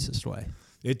in the nicest way.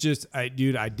 It just, I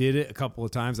did it a couple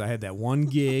of times. I had that one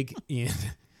gig in,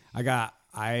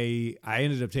 I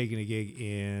ended up taking a gig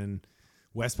in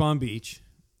West Palm Beach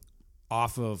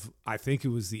off of, I think it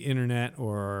was the internet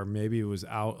or maybe it was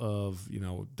out of,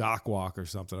 Dock Walk or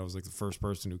something. I was like the first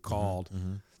person who called.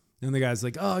 Mm-hmm. And the guy's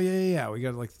like, oh, yeah. We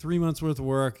got like 3 months worth of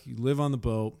work. You live on the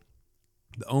boat.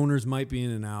 The owners might be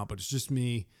in and out, but it's just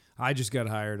me. I just got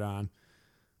hired on.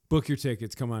 Book your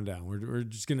tickets. Come on down. We're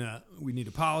just we need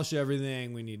to polish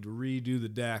everything. We need to redo the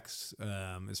decks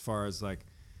as far as like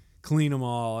clean them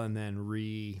all and then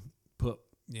put,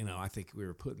 I think we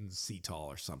were putting Cetal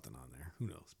or something on there. Who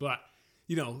knows? But,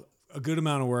 a good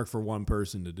amount of work for one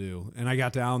person to do. And I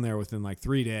got down there within like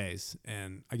 3 days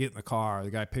and I get in the car.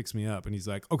 The guy picks me up and he's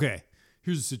like, okay,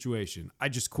 here's the situation. I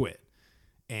just quit.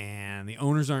 And the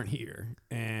owners aren't here,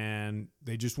 and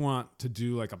they just want to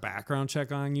do like a background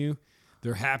check on you.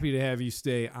 They're happy to have you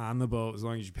stay on the boat as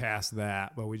long as you pass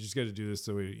that, but we just got to do this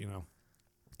so we,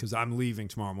 because I'm leaving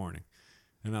tomorrow morning.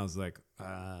 And I was like,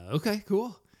 okay,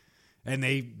 cool. And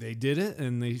they did it,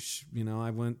 and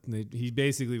I went. He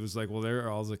basically was like, well, there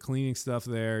are all the cleaning stuff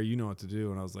there. You know what to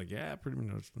do. And I was like, yeah, pretty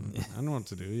much. I know what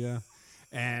to do. Yeah,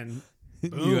 and.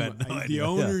 Boom. You had no The idea.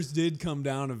 owners did come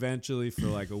down eventually for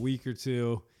like a week or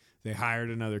two. They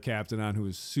hired another captain on who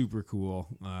was super cool.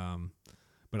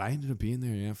 But I ended up being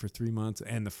there, for 3 months.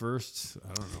 And the first,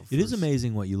 I don't know. It is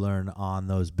amazing what you learn on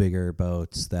those bigger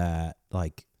boats that,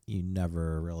 like, you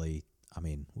never really. I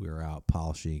mean, we were out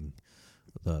polishing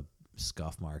the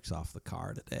scuff marks off the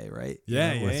car today, right?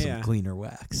 Yeah, with some yeah. cleaner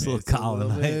wax, It's little a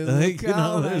little colonite. bit- Like,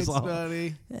 little there's colonites, all,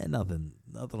 buddy. nothing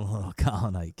a little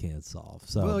colonite can't solve.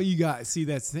 So Well, you got that's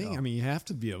the thing. I mean, you have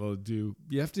to be able to do.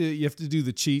 You have to do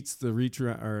the cheats, the reach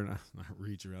around, or not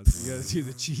reach around. You got to do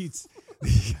the cheats.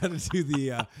 You got to do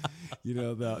the,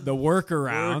 the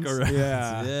workarounds. Workarounds,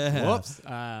 yeah. Whoops.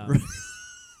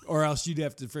 Or else you'd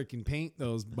have to freaking paint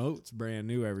those boats brand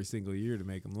new every single year to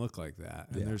make them look like that.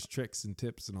 And Yeah. there's tricks and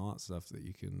tips and all that stuff that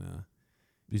you can.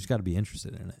 you just got to be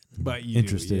interested in it. But you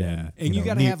interested do, in, and you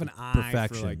got to neat have an eye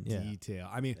perfection. for like Yeah. detail.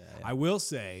 I mean, Yeah. I will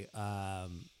say,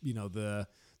 the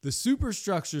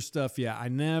superstructure stuff. Yeah, I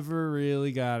never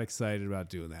really got excited about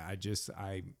doing that.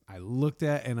 I looked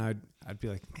at and I'd be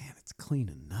like, man, it's clean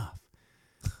enough.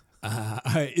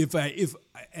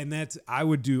 I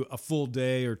would do a full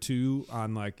day or two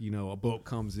on like, a boat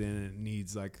comes in and it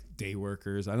needs like day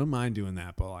workers. I don't mind doing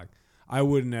that, but like I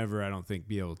would never, I don't think,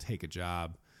 be able to take a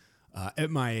job at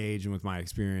my age and with my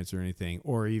experience or anything,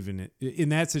 or even in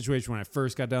that situation when I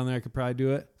first got down there, I could probably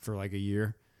do it for like a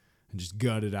year and just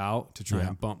gut it out to try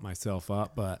and bump myself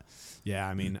up. But yeah,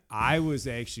 I mean, I was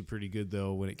actually pretty good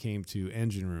though when it came to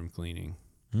engine room cleaning.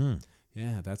 Mm.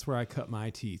 Yeah, that's where I cut my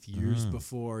teeth years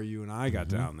before you and I got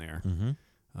down there.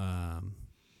 Mm-hmm.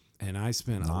 And I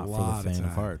spent Not a for lot the of faint time.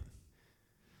 of heart.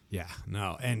 Yeah,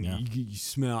 no, and Yeah. you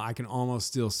smell. I can almost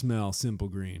still smell Simple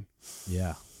Green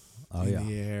Yeah. Oh in yeah.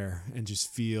 the air, and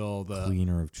just feel the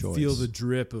Cleaner of choice. feel the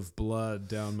drip of blood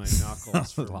down my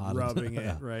knuckles A from lot of- rubbing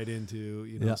yeah. it right into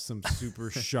Yeah. some super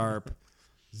sharp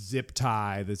zip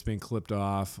tie that's been clipped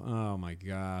off. Oh my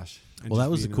gosh! And Well, just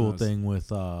that was the being in cool those- thing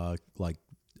with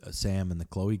Sam and the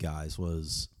Chloe guys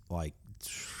was like,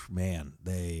 man,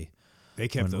 They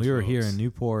kept when those we were here boats. in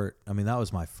Newport, I mean, that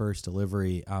was my first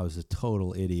delivery. I was a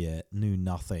total idiot, knew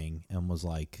nothing, and was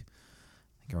like,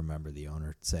 I think I remember the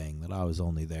owner saying that I was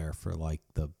only there for like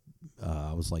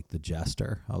I was like the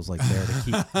jester. I was like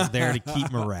there to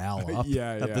keep morale up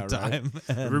Yeah, at the right. time.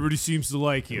 And Everybody seems to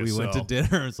like you. we went to so.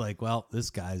 dinner. It's like, well, this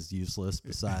guy's useless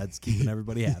besides keeping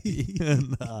everybody happy.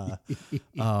 And,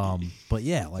 but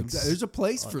yeah, like There's a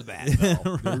place for that.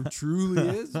 Though. There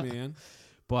truly is, man.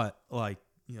 But like,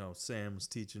 Sam was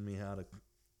teaching me how to.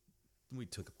 We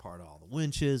took apart all the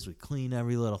winches. We cleaned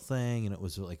every little thing, and it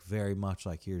was like very much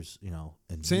like here's And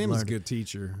he Sam is a learned- good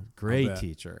teacher. I'll great bet.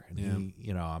 teacher, and Yeah.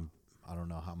 he, I don't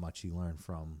know how much he learned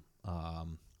from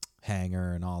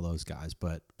Hanger and all those guys,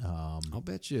 but I'll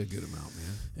bet you a good amount,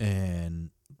 man.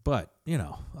 but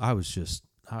I was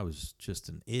just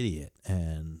an idiot,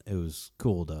 and it was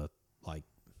cool to like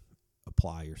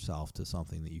apply yourself to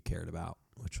something that you cared about,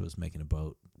 which was making a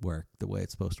boat work the way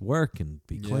it's supposed to work and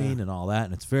be clean and all that.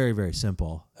 And it's very, very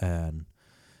simple. And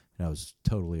And it was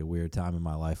totally a weird time in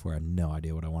my life where I had no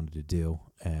idea what I wanted to do.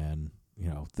 And,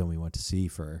 then we went to sea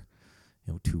for,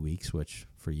 2 weeks, which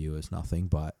for you is nothing,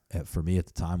 but for me at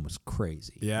the time was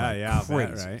crazy. Yeah,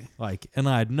 crazy. right? And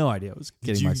I had no idea I was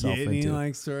getting myself into. Did you get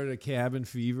any sort of cabin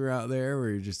fever out there where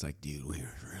you're just like, dude, we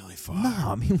were really far? No,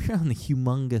 I mean, we were on the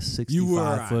humongous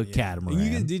 65-foot catamaran.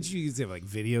 And did you have like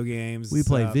video games? We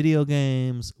played video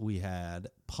games. We had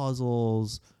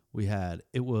puzzles. I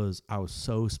was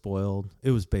so spoiled.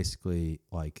 It was basically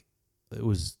it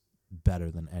was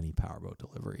better than any powerboat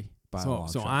delivery.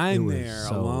 So I'm there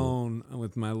alone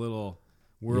with my little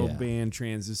world band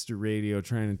transistor radio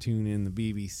trying to tune in the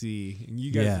BBC, and you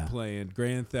guys are playing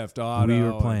Grand Theft Auto. We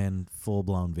were playing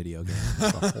full-blown video games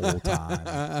the whole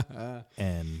time,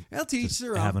 and I'll teach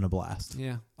her having a blast.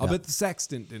 Yeah, I'll bet the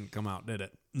sextant didn't come out, did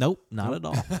it? Nope, not at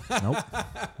all. Nope.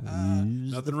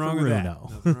 Nothing wrong with that.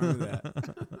 Nothing wrong with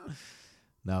that.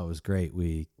 No, it was great.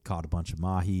 We caught a bunch of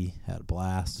mahi, had a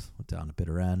blast, went down to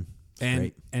Bitter End.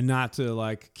 And not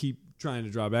to keep trying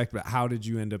to draw back, but how did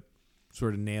you end up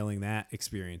sort of nailing that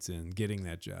experience and getting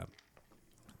that job?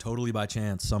 Totally by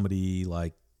chance. Somebody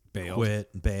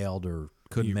bailed or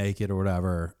couldn't make it or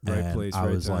whatever. Right and place, I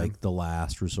right was time. the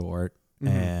last resort.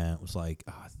 And it was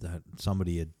that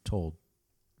somebody had told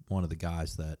one of the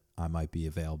guys that I might be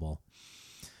available.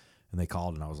 And they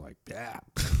called and I was like, yeah.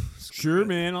 Sure,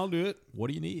 man, I'll do it. What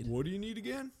do you need? What do you need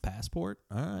again? Passport?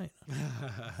 All right.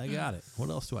 I got it. What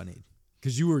else do I need?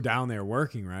 Because you were down there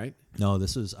working, right? No, I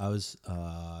was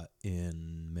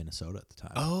in Minnesota at the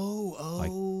time.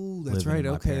 Oh, that's right.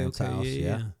 Okay. House.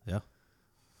 Yeah.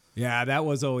 Yeah, that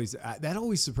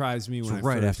always surprised me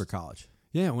when after college.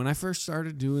 Yeah, when I first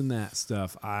started doing that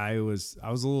stuff, I was a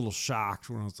little shocked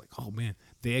when I was like, oh man,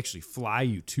 they actually fly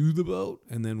you to the boat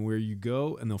and then where you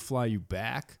go and they'll fly you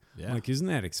back. Yeah. Isn't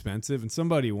that expensive? And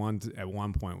somebody at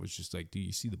one point was just like, do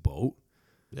you see the boat?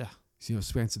 Yeah. See how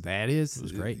expensive that is? It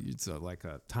was great. It's like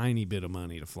a tiny bit of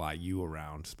money to fly you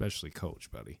around, especially coach,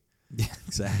 buddy. Yeah,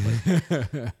 exactly.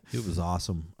 It was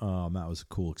awesome. That was a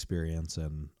cool experience,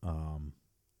 and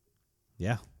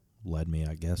led me,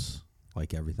 I guess,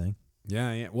 like everything.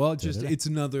 Yeah. Well, it's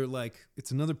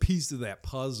another piece of that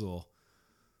puzzle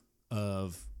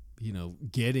of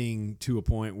getting to a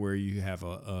point where you have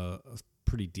a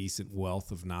pretty decent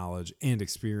wealth of knowledge and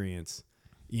experience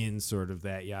in sort of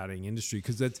that yachting industry,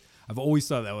 because I've always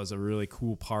thought that was a really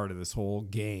cool part of this whole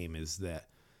game, is that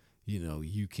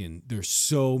there's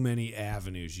so many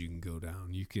avenues you can go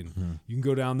down. You can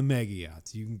go down the mega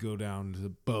yachts, you can go down to the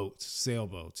boats,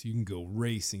 sailboats, you can go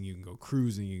racing, you can go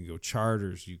cruising, you can go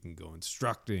charters, you can go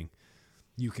instructing,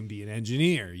 you can be an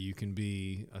engineer, you can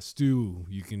be a stew,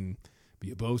 you can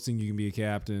be a boatswain, you can be a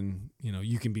captain,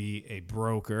 you can be a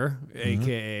broker,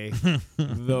 aka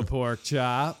the pork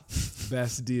chop,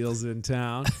 best deals in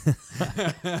town.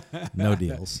 No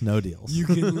deals. You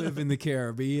can live in the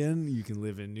Caribbean, you can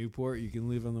live in Newport, you can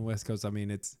live on the West Coast. I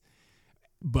mean,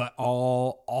 but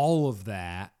all of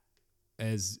that,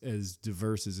 as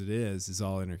diverse as it is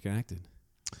all interconnected.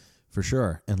 For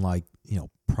sure. And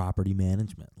property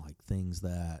management, things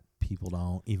that people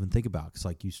don't even think about,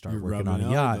 because you start working on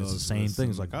a yacht, it's the same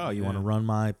thing. It's you want to run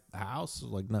my house?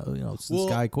 No, this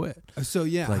guy quit. So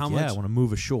how much? I want to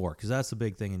move ashore, because that's the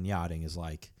big thing in yachting is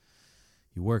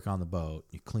you work on the boat,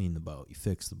 you clean the boat, you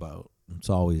fix the boat. It's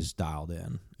always dialed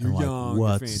in. You're young,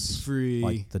 you're fancy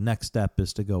free. The next step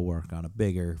is to go work on a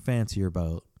bigger, fancier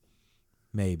boat,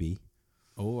 maybe,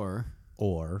 or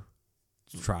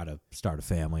try to start a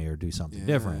family or do something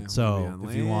different. So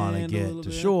if you want to get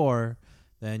to shore,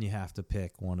 then you have to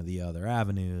pick one of the other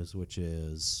avenues, which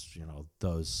is,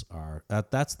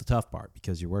 that's the tough part,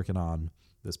 because you're working on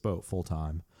this boat full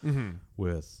time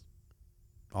with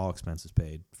all expenses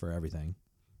paid for everything,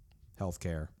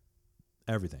 healthcare,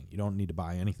 everything. You don't need to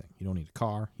buy anything. You don't need a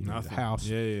car. You don't need a house.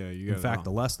 Yeah. In fact,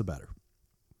 the less the better.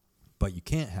 But you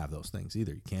can't have those things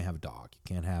either. You can't have a dog. You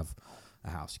can't have a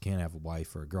house. You can't have a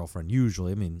wife or a girlfriend.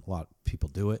 Usually, I mean, a lot of people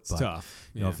do it. It's tough.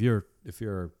 If you're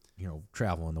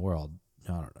traveling the world,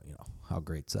 I don't know, how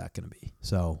great's that going to be?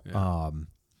 So,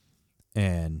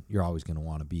 and you're always going to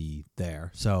want to be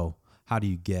there. So how do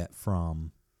you get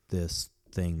from this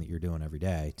thing that you're doing every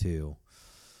day to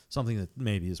something that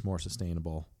maybe is more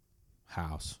sustainable?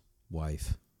 House,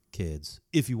 wife, kids,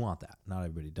 if you want that. Not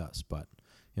everybody does, but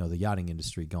the yachting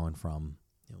industry going from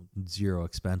zero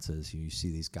expenses. You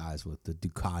see these guys with the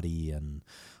Ducati and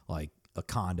a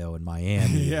condo in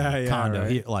Miami, condo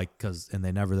here, and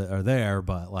they never are there,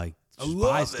 but just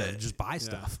buy stuff. Just buy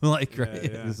stuff, right?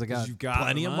 Because they got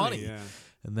plenty of money.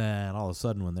 And then all of a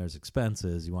sudden, when there's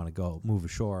expenses, you want to go move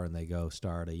ashore, and they go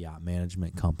start a yacht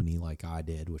management company like I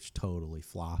did, which totally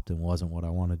flopped and wasn't what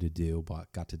I wanted to do,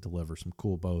 but got to deliver some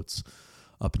cool boats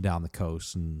up and down the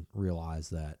coast and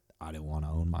realized that I didn't want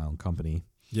to own my own company.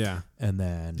 Yeah. And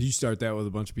then... Did you start that with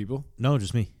a bunch of people? No,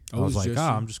 just me. Oh, I was it was like, just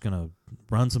you? I'm just going to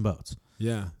run some boats.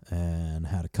 Yeah. And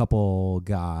had a couple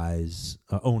guys,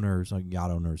 owners, like yacht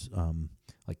owners,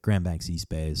 like Grand Banks East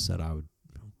Bays that I would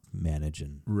manage,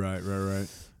 and Right.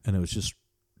 and it was just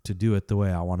to do it the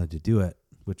way I wanted to do it,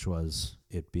 which was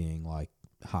it being like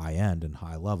high end and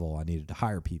high level. I needed to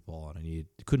hire people, and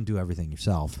couldn't do everything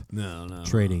yourself. No.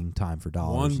 Trading time for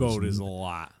dollars. One boat is a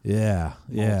lot. Yeah.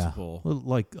 Multiple. Well,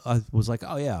 like I was like,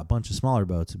 oh yeah, a bunch of smaller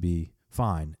boats would be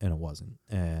fine, and it wasn't.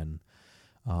 And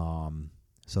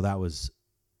so that was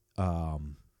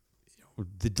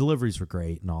the deliveries were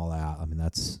great and all that. I mean,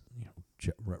 that's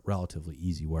relatively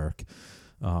easy work.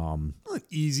 Look,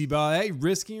 easy about that. You're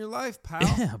risking your life, pal.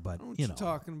 Yeah, but I don't know what you you're know,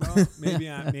 talking about.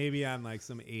 Maybe I'm like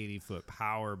some 80-foot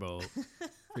power boat,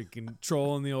 freaking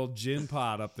trolling the old gin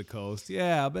pot up the coast.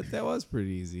 Yeah, I bet that was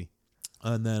pretty easy.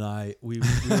 and then we were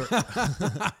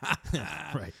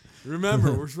right.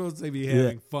 Remember, we're supposed to be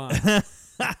having fun.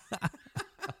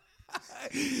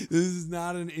 This is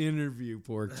not an interview,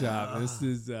 pork chop. This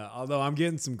is, although I'm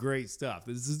getting some great stuff.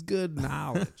 This is good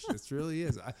knowledge. This really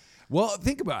is. Well,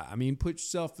 think about it. I mean, put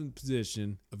yourself in the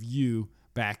position of you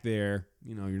back there.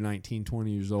 You know, you're 19,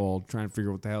 20 years old, trying to figure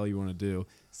out what the hell you want to do.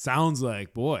 Sounds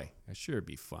like, boy, that sure would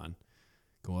be fun.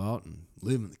 Go out and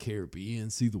live in the Caribbean,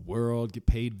 see the world, get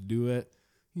paid to do it.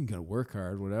 You got to work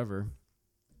hard, whatever.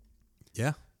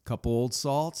 Yeah. Couple old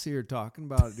salts here talking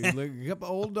about it, dude. Look, a couple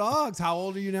old dogs. How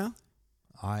old are you now?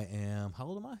 I am. How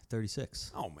old am I?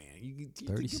 36. Oh man, you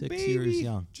 36 a baby, years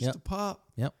young. just Yep. a pup.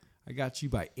 Yep. I got you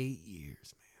by 8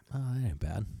 years, man. Oh, that ain't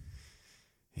bad.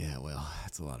 Yeah, well,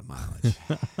 that's a lot of mileage.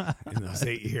 In those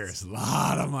 8 years, a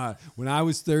lot of mileage. When I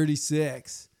was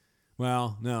 36,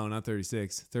 well, no, not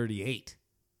 36, 38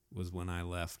 was when I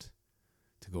left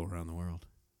to go around the world.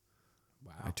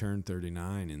 Wow. I turned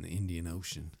 39 in the Indian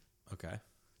Ocean, Okay.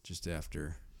 just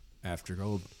after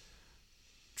old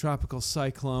tropical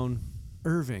cyclone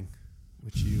Irving,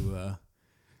 which you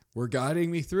were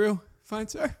guiding me through, fine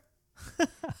sir.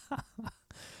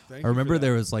 I remember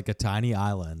there was like a tiny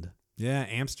island Yeah,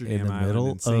 Amsterdam in the Island middle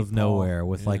in St. of Paul. nowhere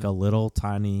with like Yeah. a little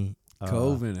tiny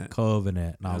Cove in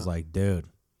it. And I was like, dude,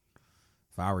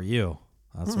 if I were you,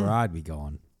 that's where I'd be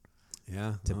going.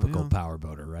 Yeah, Typical oh, yeah. power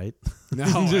boater, right? No,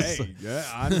 Just hey, yeah,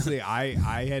 honestly,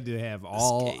 I had to have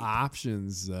all Escape.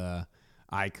 options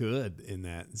I could in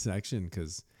that section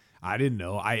because I didn't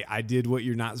know. I did what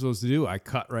you're not supposed to do. I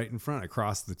cut right in front. I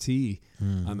crossed the T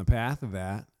on the path of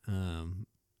that,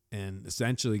 and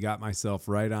essentially got myself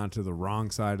right onto the wrong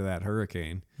side of that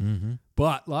hurricane. Mm-hmm.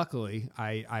 But luckily,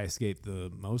 I escaped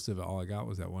the most of it. All I got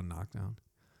was that one knockdown.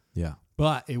 Yeah.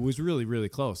 But it was really, really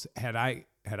close. Had I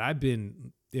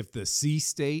been, if the sea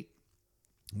state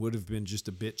would have been just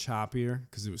a bit choppier,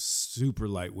 because it was super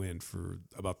light wind for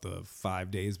about the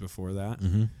 5 days before that.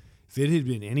 Mm-hmm. If it had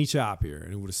been any choppier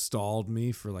and it would have stalled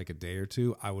me for like a day or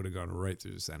two, I would have gone right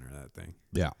through the center of that thing.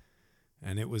 Yeah.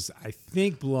 And it was, I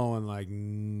think, blowing like,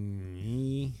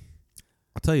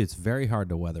 I'll tell you, it's very hard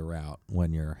to weather route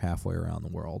when you're halfway around the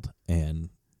world and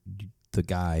the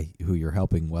guy who you're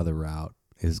helping weather route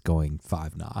is going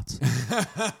 5 knots,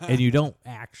 and you don't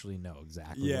actually know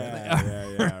exactly where they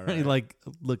are. yeah, right. Like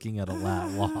looking at a lat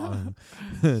long,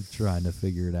 trying to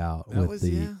figure it out That with was-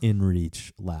 the yeah. in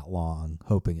reach lat long,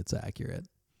 hoping it's accurate.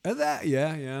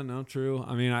 No, true.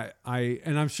 I mean,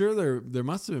 and I'm sure there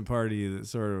must have been party that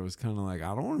sort of was kind of like,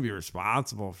 I don't want to be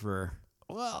responsible for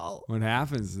Well, what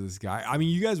happens to this guy. I mean,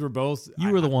 you guys were both.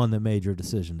 you were the one that made your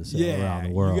decision to sail around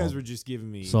the world. You guys were just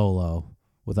giving me. solo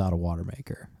without a water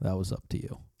maker. That was up to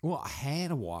you. Well, I had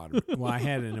a water. Well, I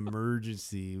had an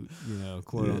emergency,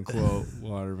 quote unquote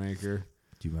water maker.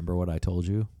 Do you remember what I told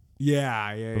you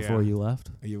Yeah. before you left?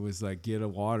 It was like, get a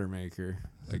water maker.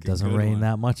 Like It doesn't rain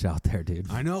that much out there, dude.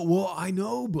 I know. Well, I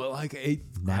know, but like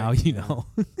Now you know.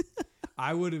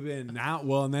 I would have been now.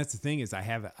 Well, and that's the thing is, I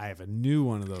have a new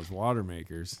one of those water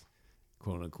makers,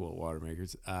 quote unquote water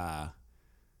makers.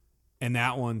 And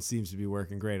that one seems to be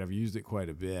working great. I've used it quite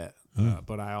a bit,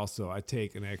 but I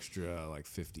take an extra like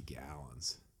 50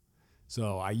 gallons.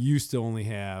 So I used to only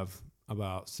have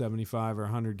about 75 or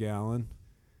 100 gallon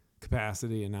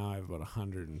capacity, and now I have about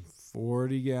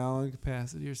 140 gallon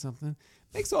capacity or something.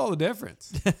 Makes all the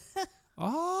difference.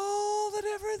 All the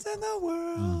difference in the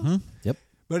world. Mm-hmm. Yep.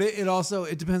 But it also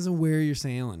depends on where you're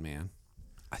sailing, man.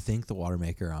 I think the water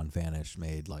maker on Vanish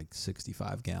made like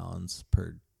 65 gallons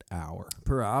per hour.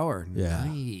 Per hour. Yeah.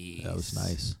 Nice. That was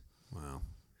nice. Wow.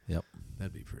 Yep.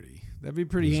 That'd be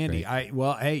pretty handy. Great.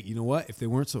 Well, hey, you know what? If they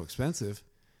weren't so expensive,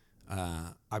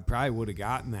 I probably would have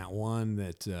gotten that one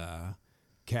that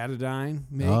Catadyne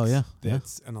makes. Oh, yeah.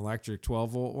 That's an electric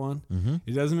 12-volt one. Mm-hmm.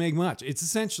 It doesn't make much. It's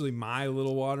essentially my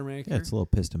little water maker. Yeah, it's a little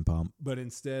piston pump. But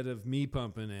instead of me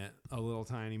pumping it, a little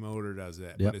tiny motor does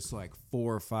it. Yep. But it's like $4,000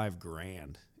 or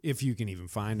 $5,000 if you can even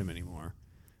find them anymore.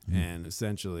 Mm. And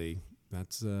essentially,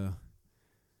 that's I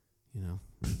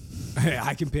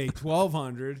can pay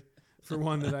 $1,200 for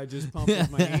one that I just pump with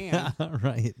my hand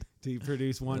Right. to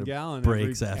produce 1 gallon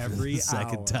Breaks every after the hour.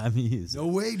 second time you use it. No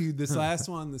way, dude. This last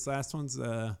one's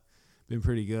been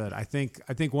pretty good. I think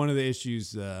one of the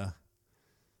issues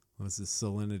was the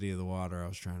salinity of the water I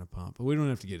was trying to pump, but we don't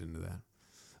have to get into that.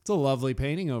 It's a lovely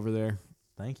painting over there.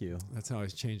 Thank you. That's how I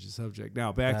changed the subject.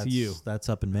 Now back to you. That's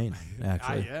up in Maine,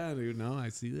 actually. Yeah, dude. No, I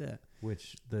see that.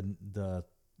 Which the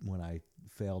when I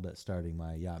failed at starting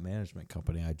my yacht management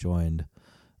company, I joined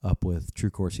up with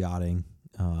True Course Yachting,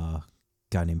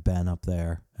 guy named Ben up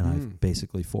there, and I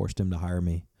basically forced him to hire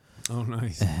me. Oh,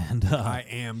 nice. And I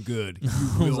am good. You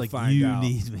I was will like, find you out.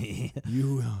 need me.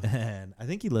 You will. And I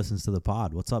think he listens to the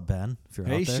pod. What's up, Ben? If you're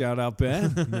Hey, out there. shout out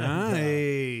Ben.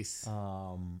 Nice.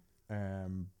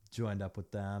 And joined up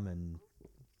with them and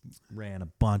ran a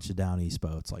bunch of down east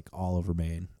boats, like all over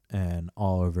Maine and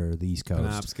all over the East Coast.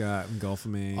 Penobscot and Gulf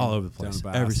of Maine. All over the down place. to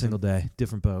Every Boston. single day.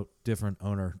 Different boat, different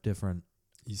owner, different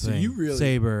So thing. you really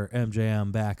Sabre,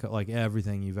 MJM, back, like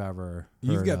everything you've ever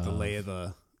you've heard got the of. lay of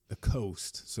the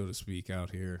coast, so to speak,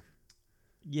 out here.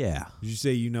 Yeah. Did you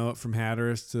say you know it from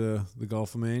Hatteras to the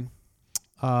Gulf of Maine?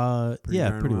 Pretty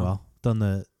darn pretty well.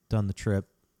 well. Done the trip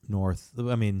north.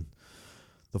 I mean,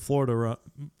 the Florida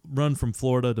run from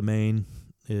Florida to Maine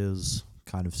is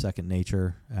kind of second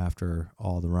nature after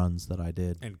all the runs that I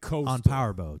did And coastal. on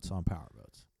power boats.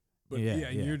 But yeah,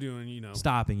 and you're doing,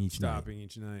 Stopping each night.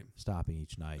 Stopping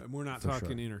each night. And we're not for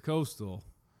talking sure. intercoastal.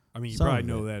 I mean, you Some probably of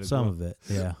know it, that as some well. of it,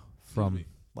 yeah. From me.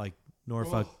 like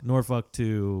Norfolk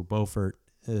to Beaufort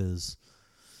is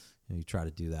you try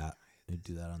to do that. You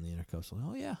do that on the intercoastal.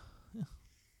 Oh yeah.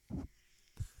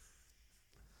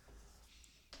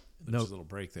 Just a little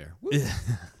break there.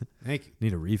 Thank you.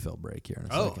 Need a refill break here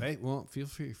in a second. Hey, well, feel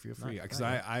free, because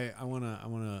Not I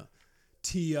wanna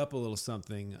tee up a little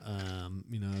something.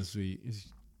 As we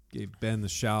gave Ben the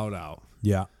shout out.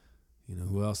 Yeah.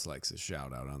 Who else likes a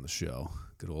shout out on the show?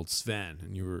 Good old Sven.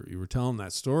 And you were telling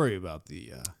that story about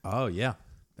the Oh yeah.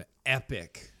 the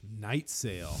epic night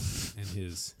sail and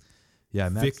his Yeah, I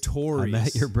victorious.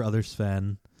 met your brother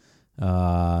Sven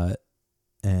down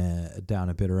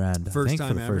at Bitter End. I First think time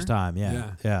for the ever? first time.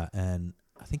 Yeah. Yeah. And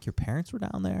I think your parents were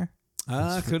down there.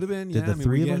 Could have been. Did Yeah, the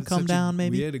three we of them had come down,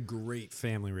 maybe? We had a great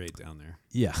family rate down there.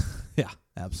 Yeah. Yeah.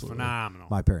 Absolutely. Phenomenal.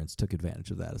 My parents took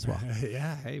advantage of that as well.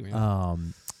 Yeah. Hey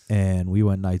man. And we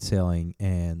went night sailing,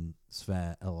 and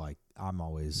Sven, I'm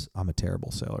a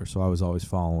terrible sailor, so I was always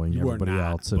following You are everybody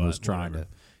not, else and but was trying whatever.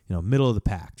 to, middle of the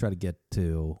pack, try to get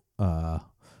to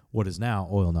what is now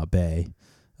Oil Nut Bay,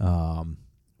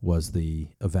 was the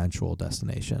eventual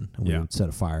destination. And we Yeah. would set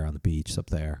a fire on the beach up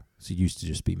there. So it used to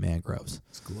just be mangroves.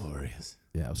 It's glorious.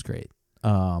 Yeah, it was great.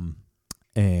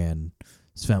 And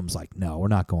Sven was like, no, we're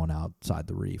not going outside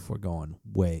the reef. We're going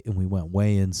way, and we went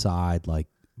way inside, like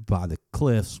by the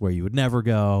cliffs where you would never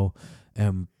go.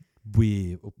 And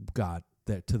we got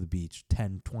there to the beach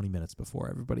 10, 20 minutes before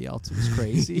everybody else. It was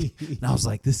crazy. And I was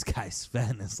like, this guy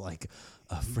Sven is like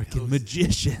a freaking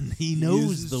magician. He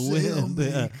knows the wind.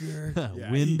 Yeah,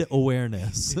 wind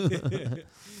awareness.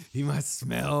 He must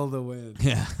smell the wind.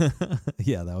 Yeah.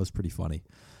 Yeah, that was pretty funny.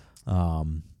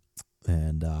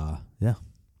 Yeah.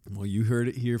 Well, you heard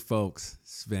it here, folks.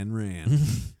 Sven ran.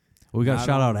 We got to Not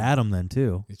shout out only- Adam then,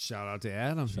 too. Shout out to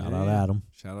Adam. Shout out Adam.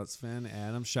 Shout out Sven,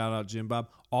 Adam. Shout out Jim Bob.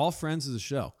 All friends of the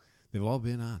show. They've all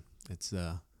been on. It's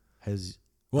Adam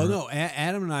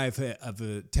and I have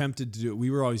attempted to do it. We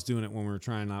were always doing it when we were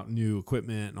trying out new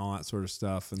equipment and all that sort of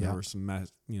stuff. And there were some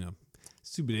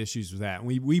stupid issues with that. And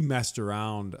we messed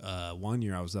around. One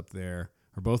year I was up there,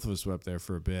 or both of us were up there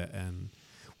for a bit, and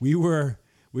we were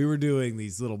doing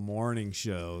these little morning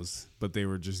shows, but they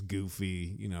were just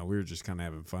goofy. We were just kind of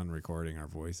having fun recording our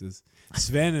voices.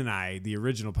 Sven and I, the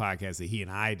original podcast that he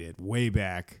and I did way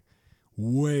back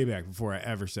before I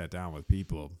ever sat down with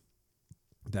people,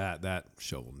 that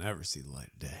show will never see the light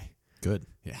of day. Good.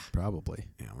 Yeah. Probably.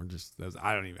 Yeah, we're just,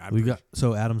 I don't even. We got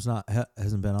so Adam's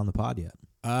hasn't been on the pod yet.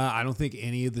 I don't think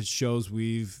any of the shows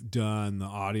we've done, the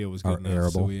audio was good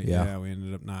enough. So airable, we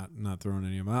ended up not throwing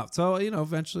any of them out. So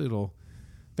eventually it'll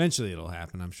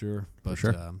happen, I'm sure. But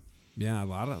sure. Yeah, a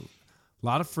lot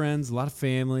of friends, a lot of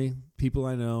family, people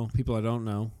I know, people I don't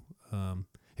know.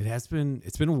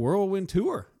 It's been a whirlwind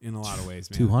tour in a lot of ways,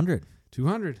 man.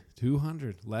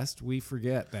 200, lest we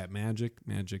forget that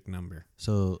magic number.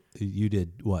 So you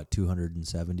did what,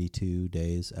 272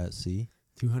 days at sea?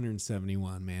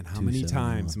 271, man. How many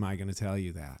times am I going to tell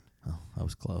you that? Oh, that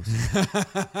was close.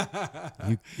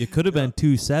 You could have been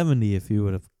 270 if you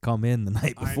would have come in the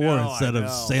night before instead of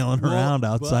sailing around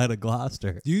outside of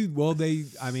Gloucester. Dude, well,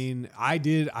 I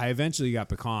eventually got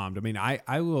becalmed. I mean,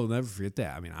 I will never forget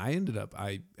that. I mean, I ended up,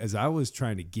 as I was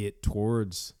trying to get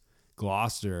towards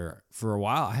Gloucester for a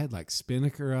while, I had like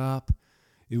spinnaker up.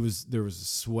 There was a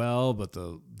swell, but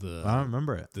the I don't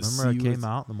remember it. Remember I came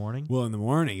out in the morning? Well, in the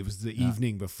morning. It was the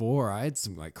evening before. I had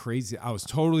some like crazy. I was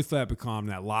totally flat becalmed.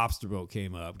 That lobster boat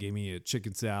came up, gave me a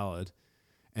chicken salad,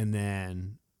 and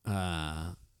then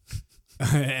and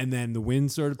then the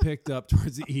wind sort of picked up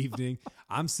towards the evening.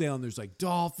 I'm sailing. There's like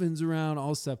dolphins around,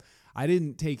 all stuff. I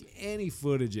didn't take any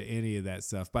footage of any of that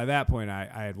stuff. By that point, I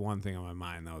had one thing on my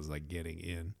mind that was like getting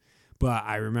in. But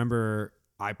I remember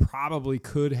I probably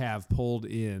could have pulled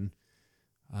in,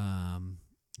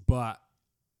 but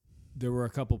there were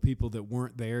a couple people that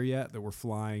weren't there yet that were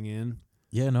flying in.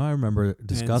 Yeah, no, I remember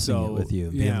discussing it with you,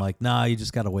 being like, "Nah, you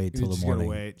just gotta wait till the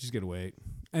morning. Just gotta wait."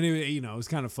 Anyway, it was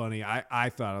kind of funny.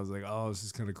 I thought, I was like, "Oh, this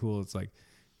is kind of cool." It's like,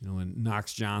 when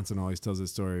Knox Johnson always tells a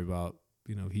story about,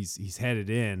 he's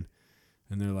headed in,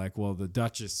 and they're like, "Well, the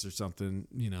Duchess or something,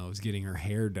 is getting her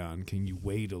hair done. Can you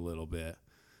wait a little bit?"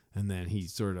 And then he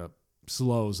sort of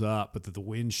slows up, but the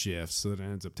wind shifts, so it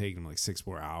ends up taking him like 6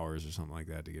 more hours or something like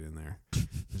that to get in there.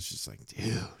 It's just like,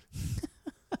 dude.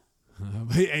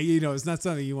 But, it's not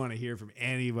something you want to hear from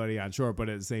anybody on shore, but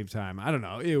at the same time, I don't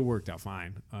know, it worked out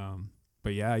fine.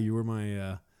 But yeah, you were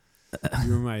my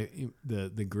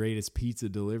the greatest pizza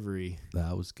delivery.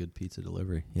 That was good pizza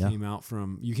delivery. Yeah, you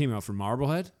came out from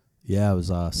Marblehead. Yeah, it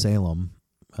was Salem.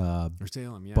 Or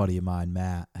Salem, yeah. Buddy of mine,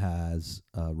 Matt, has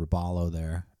Robalo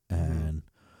there, and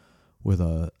with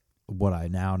what I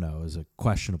now know is a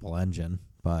questionable engine,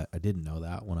 but I didn't know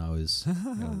that when I was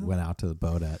went out to the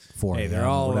boat at 4 a.m. They're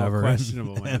all whatever,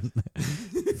 questionable, man.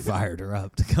 Fired her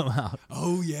up to come out.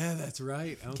 Oh yeah, that's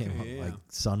right. Okay, came up, like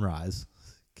sunrise,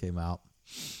 came out.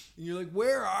 And you're like,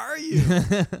 "Where are you?"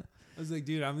 I was like,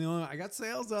 "Dude, I'm the only one. I got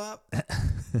sails up."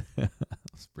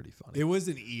 That's pretty funny. It was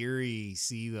an eerie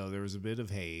sea, though. There was a bit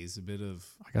of haze, a bit of.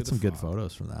 I got some good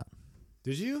photos from that.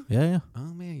 Did you? Yeah.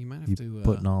 Oh man, you might have to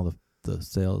putting all the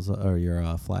sails or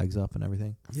your flags up and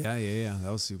everything. Yeah.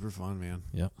 That was super fun, man.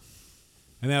 Yep.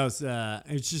 And that was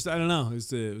it's just, I don't know.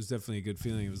 It was definitely a good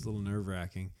feeling. It was a little nerve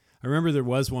wracking. I remember there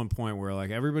was one point where like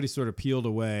everybody sort of peeled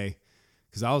away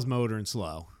because I was motoring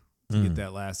slow to get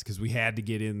that last, because we had to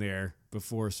get in there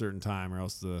before a certain time or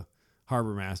else the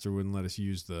harbor master wouldn't let us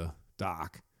use the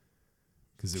dock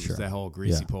because it was that whole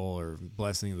greasy pole or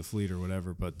blessing of the fleet or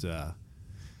whatever. But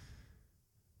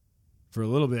for a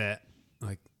little bit,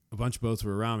 like a bunch of boats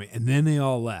were around me, and then they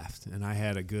all left, and I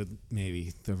had a good maybe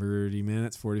 30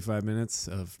 minutes, 45 minutes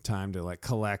of time to like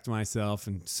collect myself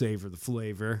and savor the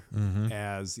flavor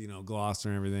as, Gloucester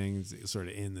and everything is sort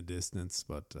of in the distance.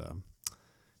 But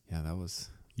yeah, that was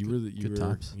you were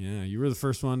times. Yeah, you were the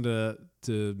first one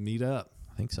to meet up.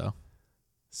 I think so.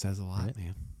 Says a lot,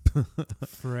 man.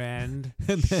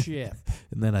 Friendship.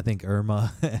 And then I think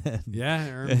Irma and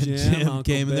Jim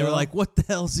came, and they were like, "What the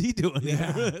hell's he doing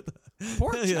here?"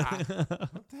 Pork chop.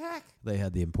 What the heck? They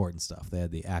had the important stuff. They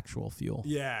had the actual fuel.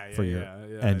 For your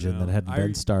engine that hadn't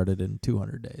been started in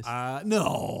 200 days.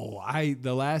 No,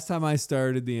 the last time I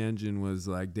started the engine was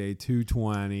like day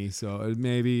 220, so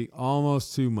maybe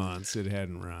almost 2 months it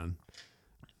hadn't run.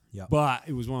 Yeah, but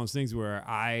it was one of those things where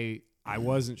I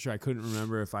wasn't sure. I couldn't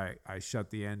remember if I shut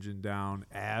the engine down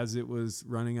as it was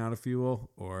running out of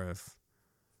fuel or if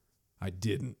I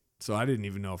didn't. So I didn't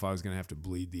even know if I was going to have to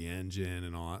bleed the engine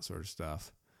and all that sort of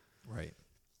stuff. Right.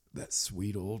 That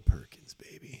sweet old Perkins,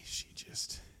 baby. She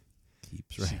just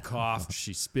keeps right. She coughed,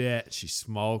 she spit, she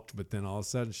smoked, but then all of a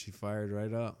sudden she fired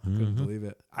right up. I couldn't believe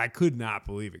it. I could not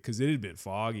believe it because it had been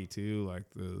foggy too, like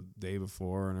the day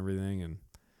before and everything. And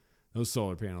those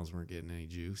solar panels weren't getting any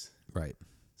juice. Right.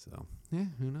 So, yeah,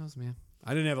 who knows, man.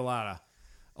 I didn't have a lot of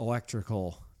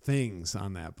electrical things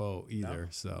on that boat either,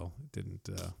 so it didn't.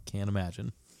 Can't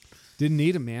imagine. Didn't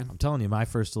need them, man. I'm telling you, my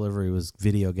first delivery was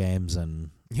video games and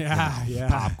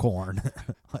popcorn.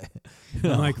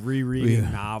 Like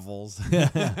rereading novels.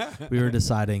 We were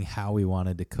deciding how we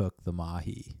wanted to cook the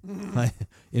mahi,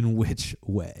 in which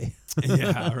way.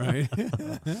 Yeah, right.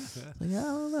 I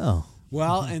don't know.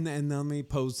 Well, and let me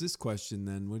pose this question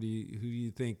then: who do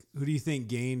you think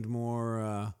gained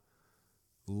more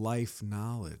life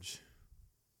knowledge?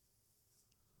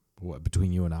 What,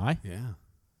 between you and I? Yeah,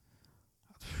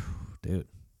 dude,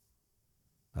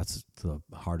 That's the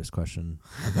hardest question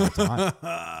of all time.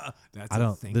 That's I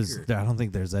don't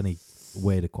think there's any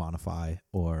way to quantify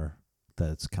or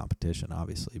that it's competition,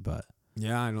 obviously, but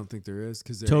Yeah, I don't think there is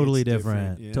because totally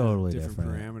different. Totally different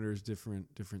different. parameters,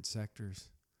 different sectors.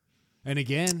 And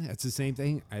again, it's the same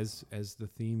thing as the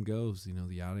theme goes. You know,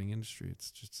 the yachting industry.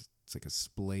 It's like a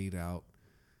splayed out,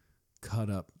 cut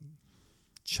up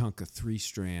chunk of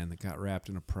 3-strand that got wrapped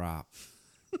in a prop.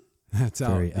 That's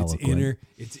how Very eloquent.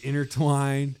 it's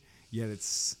intertwined, yet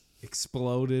it's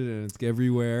exploded and it's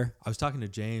everywhere. I was talking to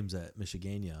James at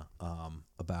Michigania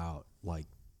about like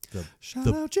Shout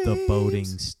the out, James. boating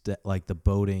the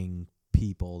boating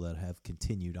people that have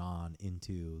continued on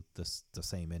into the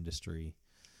same industry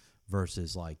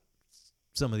versus like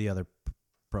some of the other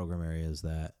program areas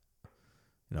that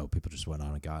people just went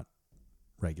on and got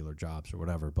regular jobs or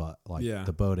whatever, but like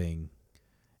the boating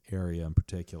area in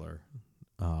particular,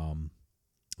 in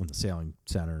the sailing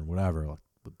center and whatever, like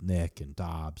with Nick and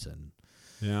Dobbs and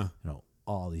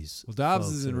all these. Well, Dobbs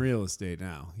folks is in real estate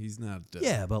now. He's not.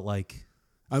 Yeah, but like.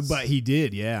 But he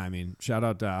did, yeah. I mean, shout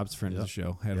out Dobbs, friend of the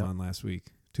show. Had him on last week,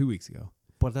 2 weeks ago.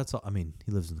 But that's all. I mean,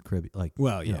 he lives in the Caribbean. Like,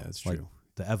 well, yeah, that's like true.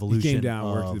 The evolution. He came down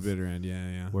and worked the bitter end.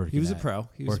 Yeah. He was a pro.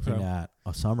 He was working at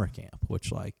a summer camp,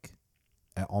 which like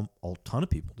a ton of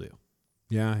people do.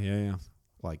 Yeah.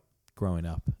 Like growing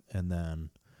up, and then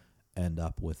end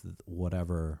up with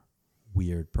whatever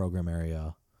weird program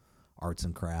area, arts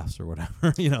and crafts or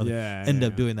whatever. End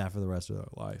up doing that for the rest of their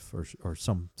life, or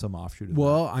some offshoot of that.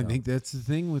 Well, I think that's the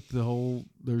thing with the whole.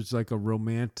 There's like a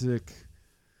romantic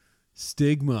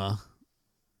stigma.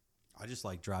 I just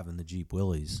like driving the Jeep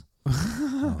Willys.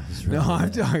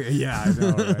 I'm talking. Yeah, I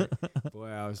know. Right? Boy,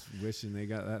 I was wishing they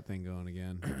got that thing going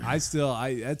again. That's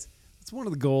one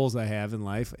of the goals I have in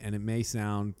life, and it may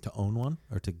sound to own one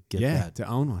or to get that. To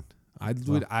own one.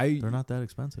 They're not that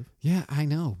expensive. Yeah, I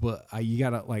know, but you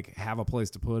gotta like have a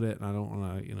place to put it, and I don't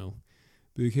want to,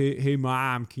 be like, hey,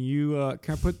 mom, can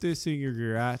I put this in your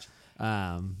garage?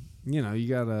 You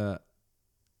gotta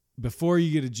before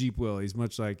you get a Jeep Willys,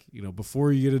 much like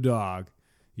before you get a dog,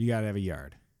 you gotta have a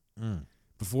yard.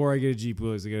 Before I get a Jeep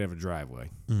Willys, I gotta have a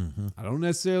driveway. Mm-hmm. I don't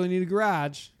necessarily need a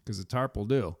garage because a tarp will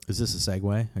do. Is this a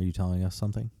segue? Are you telling us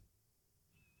something?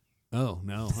 Oh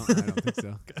no, I don't think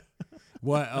so.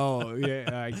 What? Oh,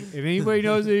 yeah. If anybody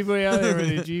knows anybody out there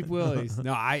with a Jeep Willys,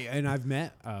 no. I've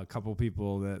met a couple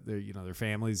people that their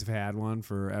families have had one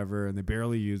forever and they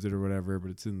barely use it or whatever, but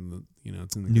it's in the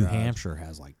it's in the New garage. Hampshire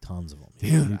has like tons of them.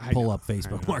 Dude, you pull up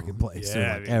Facebook Marketplace,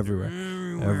 they're like everywhere,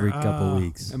 every couple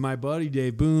weeks. And my buddy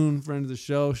Dave Boone, friend of the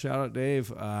show, shout out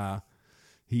Dave.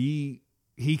 He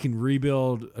can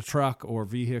rebuild a truck or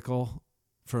vehicle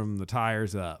from the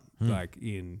tires up, like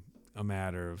in a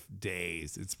matter of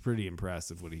days. It's pretty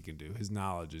impressive what he can do. His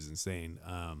knowledge is insane.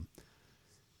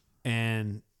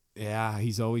 And yeah,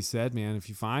 he's always said, man, if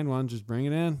you find one, just bring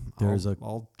it in. There's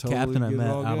I'll totally captain I met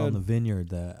out good. on the vineyard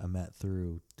that I met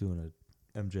through doing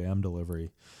a MJM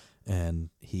delivery, and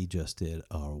he just did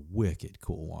a wicked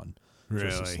cool one. Really?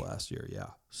 Just this last year. Yeah.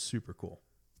 Super cool.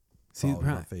 See, Follow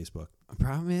him on Facebook. The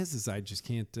problem is I just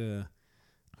can't, like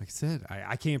I said,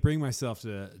 I can't bring myself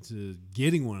to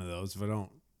getting one of those if I don't,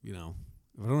 if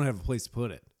I don't have a place to put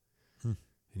it. And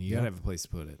you got to have a place to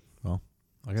put it. Well,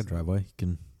 I got a driveway. You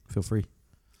can feel free.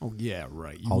 Oh, yeah,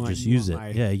 right. I'll just use it.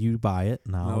 Yeah, you buy it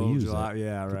and I'll use it.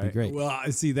 Yeah, Could right. be great.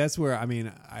 Well, see, that's where,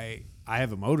 I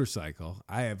have a motorcycle.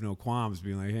 I have no qualms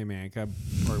being like, hey, man, can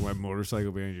I park my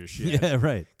motorcycle behind your shit? Yeah,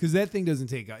 right. Because that thing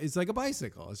doesn't it's like a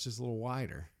bicycle. It's just a little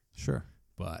wider. Sure.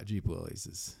 But Jeep Willys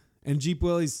is... And Jeep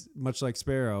Willys, much like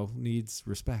Sparrow, needs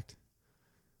respect.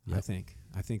 Yep.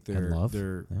 I think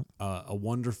they're a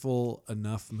wonderful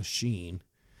enough machine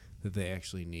that they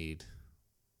actually need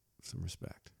some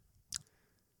respect.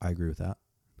 I agree with that.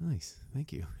 Nice.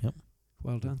 Thank you. Yep.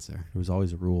 Well done, sir. There was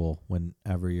always a rule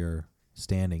whenever you're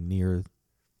standing near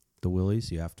the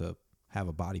Willys, you have to have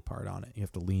a body part on it. You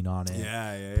have to lean on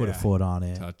it. Put a foot on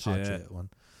it. Touch it.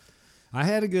 I I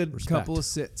had a good couple of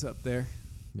sits up there.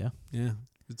 Yeah. Yeah.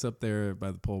 It's up there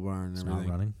by the pole barn and it's everything.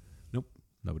 Not running? Nope.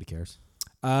 Nobody cares.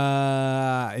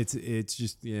 It's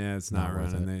just it's not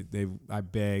running. I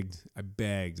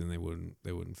begged and they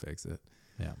wouldn't fix it.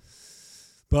 Yeah.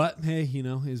 But hey,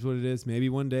 is what it is. Maybe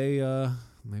one day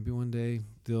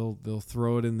they'll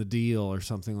throw it in the deal or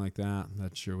something like that.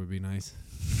 That sure would be nice.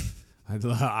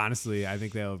 Honestly, I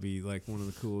think that would be like one of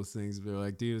the coolest things. They're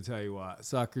like, dude, I'll tell you what,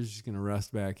 soccer's just gonna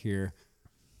rust back here.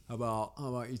 How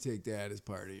about you take that as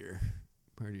part of your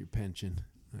pension?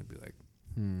 I'd be like,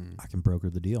 I can broker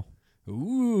the deal.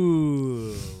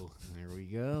 Ooh, there we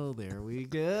go.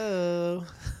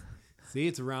 See,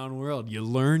 it's a round world. You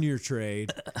learn your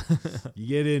trade. You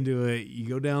get into it. You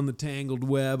go down the tangled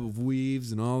web of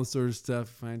weaves and all the sort of stuff.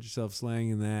 Find yourself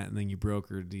slanging that, and then you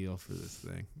broker a deal for this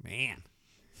thing. Man,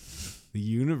 the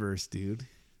universe, dude.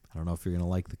 I don't know if you're going to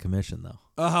like the commission, though.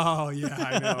 Oh, yeah,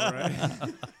 I know,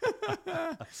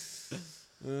 right?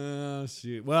 Oh,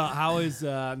 shoot. Well, how is,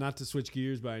 not to switch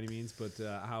gears by any means, but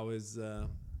how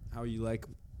you like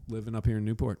living up here in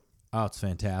Newport? Oh, it's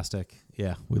fantastic.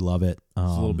 Yeah, we love it. It's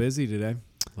a little busy today.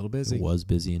 A little busy. It was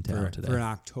busy in town today. For an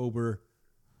October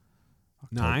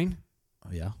 9? Oh,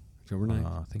 yeah. October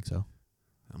 9th? I think so.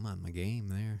 I'm on my game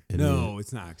there. It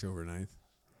It's not October 9th.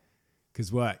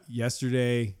 Because what?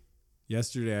 Yesterday I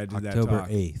did October that talk.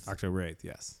 8th. October 8th,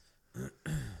 yes.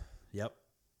 Yep.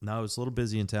 No, it was a little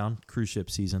busy in town. Cruise ship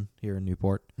season here in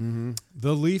Newport. Mm-hmm.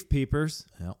 The leaf peepers.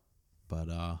 Yep. But,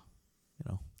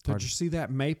 Did you see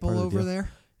that maple part of the over deal. there?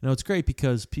 It's great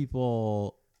because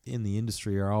people in the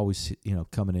industry are always,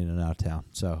 coming in and out of town.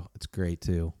 So it's great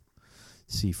to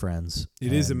see friends.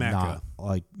 It is a and mecca.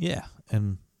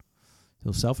 And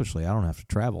selfishly, I don't have to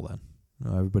travel then.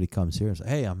 Everybody comes here and says,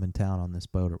 hey, I'm in town on this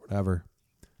boat or whatever.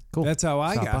 Cool. That's how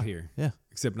I Stop got by. here. Yeah.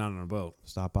 Except not on a boat.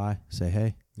 Stop by, say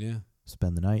hey, Yeah.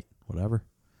 spend the night, whatever.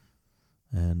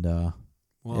 And,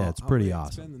 Well, yeah, it's pretty I'll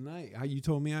awesome. Spend the night. You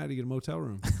told me I had to get a motel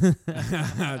room.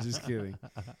 Just kidding.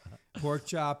 Pork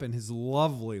Chop and his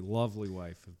lovely, lovely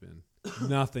wife have been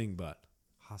nothing but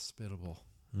hospitable.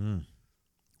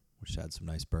 Wish I had some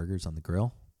nice burgers on the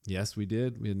grill. Yes, we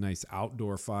did. We had a nice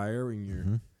outdoor fire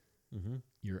in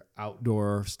your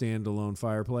outdoor standalone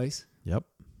fireplace Yep.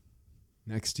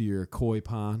 next to your koi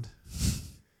pond.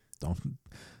 Don't.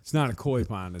 It's not a koi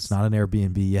pond. It's not an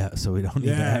Airbnb yet, so we don't need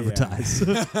to advertise.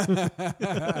 What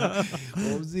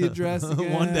was the address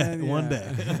again? One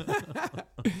day.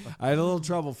 I had a little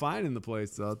trouble finding the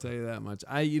place, though, I'll tell you that much.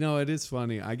 It is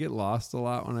funny. I get lost a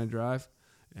lot when I drive,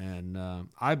 and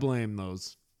I blame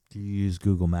those. Do you use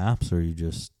Google Maps, or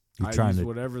you're I trying use to?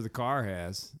 whatever the car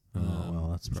has. Well,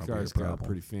 that's this probably car's your got a problem.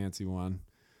 pretty fancy one.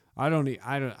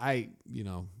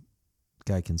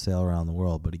 Guy can sail around the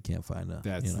world, but he can't find a.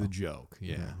 That's the joke.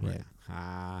 Yeah, Yeah, right. right.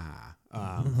 Ha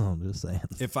ha. I'm just saying.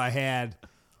 If I had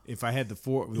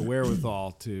the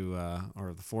wherewithal to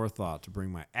or the forethought to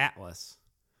bring my atlas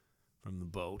from the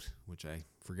boat, which I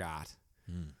forgot,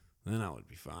 then I would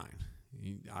be fine.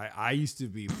 I used to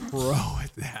be pro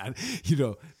at that.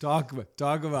 Talk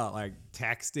about like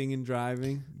texting and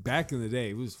driving. Back in the day,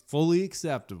 it was fully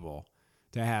acceptable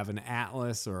to have an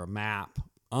atlas or a map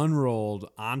unrolled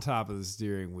on top of the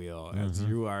steering wheel as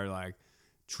you are like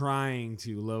trying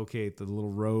to locate the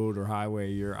little road or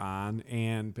highway you're on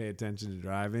and pay attention to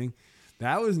driving.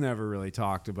 That was never really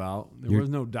talked about. There was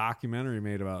no documentary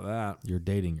made about that. You're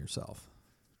dating yourself,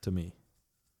 to me.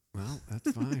 Well,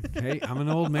 that's fine. Hey, I'm an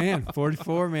old man,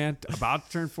 44, man, about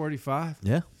to turn 45.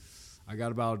 Yeah. I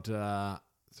got about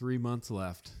 3 months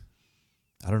left.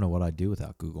 I don't know what I'd do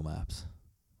without Google Maps.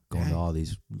 Going to all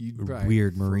these You'd probably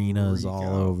weird marinas freak all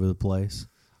out. over the place.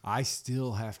 I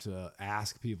still have to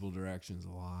ask people directions a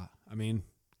lot. I mean,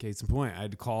 case in point, I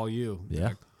had to call you. Yeah.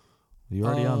 Like, You're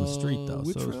already on the street, though,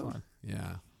 which so it's road? fine.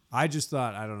 Yeah. I just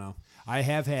thought, I don't know.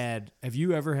 Have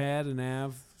you ever had a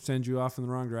nav send you off in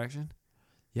the wrong direction?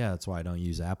 Yeah, that's why I don't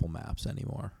use Apple Maps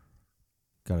anymore.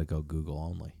 Got to go Google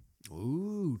only.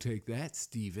 Ooh, take that,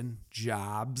 Steven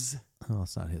Jobs. Oh,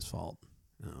 it's not his fault.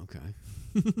 Oh,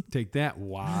 okay. Take that,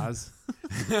 Woz.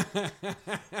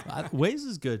 Waze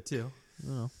is good, too.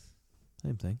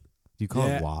 Same thing. Do you call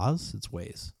it Woz? It's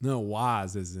Waze. No,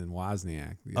 Woz as in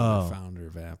Wozniak, the Oh. other founder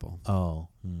of Apple. Oh.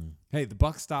 Hey, the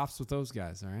buck stops with those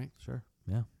guys, all right? Sure.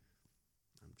 Yeah.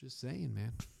 I'm just saying,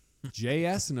 man.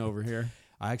 JSing over here.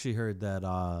 I actually heard that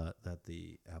that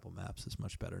the Apple Maps is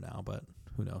much better now, but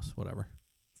who knows? Whatever.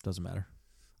 Doesn't matter.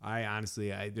 I honestly,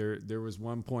 there was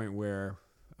one point where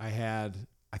I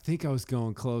think I was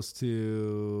going close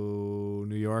to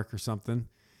New York or something,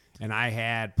 and I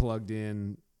had plugged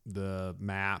in the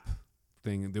map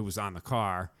thing that was on the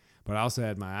car, but I also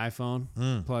had my iPhone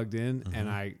plugged in, and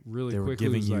I really They were quickly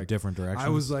giving was you like, different directions. I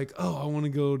was like, oh, I want to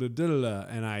go to da-da-da,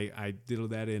 and I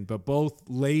diddled that in, but both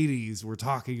ladies were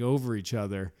talking over each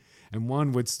other, and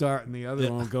one would start and the other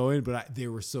one would go in, but they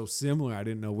were so similar, I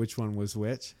didn't know which one was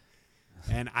which.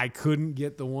 And I couldn't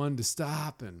get the one to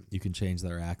stop, and You can change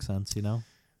their accents, and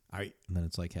then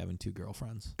it's like having two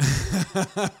girlfriends.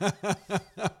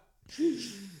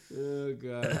 Oh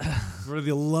God! For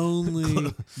the lonely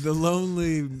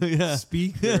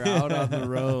speaker out on the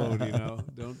road,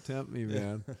 don't tempt me,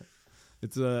 man.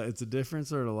 It's a different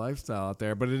sort of lifestyle out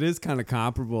there, but it is kind of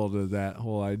comparable to that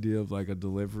whole idea of like a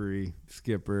delivery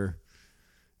skipper.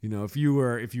 You know, if you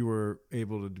were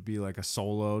able to be like a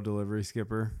solo delivery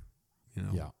skipper, you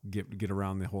know, get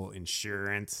around the whole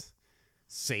insurance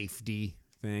safety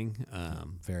thing.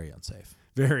 Very unsafe.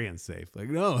 Very unsafe. Like,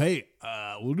 no, hey,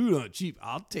 we'll do it on the cheap.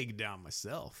 I'll take it down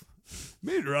myself.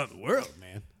 Made it around the world,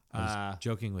 man. I was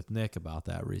joking with Nick about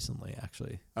that recently,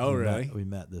 actually. Oh, really? We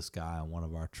met this guy on one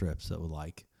of our trips that would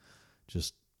like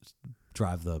just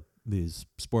drive these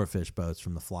sport fish boats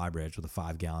from the flybridge with a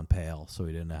 5-gallon pail, so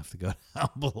he didn't have to go down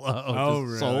below. Oh,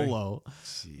 just really? Solo.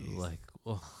 Jeez. Like,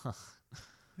 well,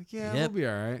 Like, yeah, Yep. we'll be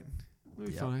all right. We'll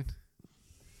be Yep. fine.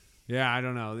 Yeah, I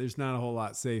don't know. There's not a whole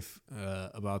lot safe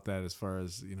about that as far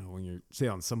as, you know, when you're, say,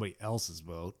 on somebody else's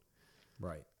boat.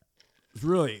 right. It's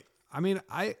really, I mean,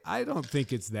 I don't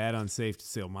think it's that unsafe to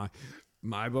sail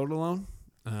my boat alone.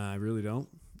 I really don't.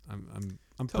 I'm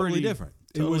Totally pretty different.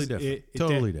 It Totally was, different. It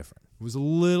Totally different. was a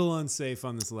little unsafe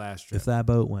on this last trip. If that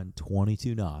boat went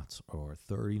 22 knots or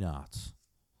 30 knots,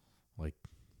 like,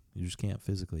 you just can't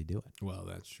physically do it. Well,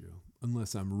 that's true.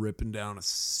 Unless I'm ripping down a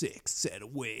sick set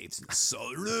of waves in the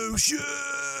Southern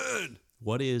Ocean.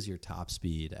 What is your top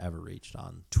speed ever reached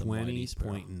on the Mighty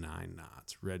Sparrow? 20.9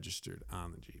 knots registered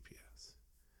on the GPS.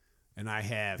 And I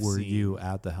have Were seen, you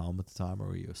at the helm at the time, or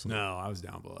were you asleep? No, I was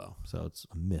down below. So it's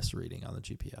a misreading on the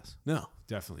GPS. No,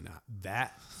 definitely not.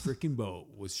 That freaking boat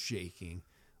was shaking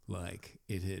like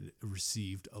it had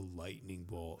received a lightning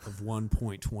bolt of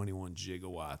 1.21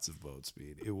 gigawatts of boat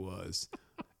speed. It was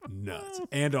nuts.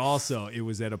 And also, it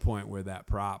was at a point where that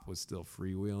prop was still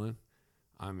freewheeling.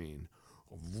 I mean,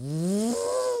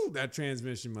 that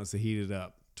transmission must have heated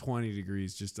up 20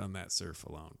 degrees just on that surf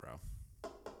alone, bro.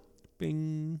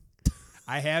 Bing.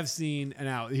 I have seen, and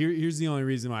now here's the only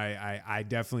reason why I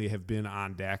definitely have been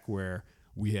on deck where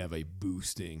we have a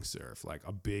boosting surf, like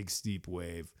a big steep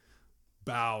wave.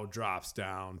 Bow drops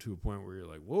down to a point where you're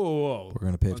like, whoa, We're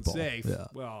gonna pitch ball. unsafe. Yeah.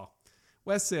 Well,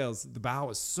 West Sails, the bow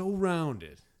is so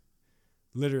rounded,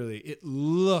 literally, it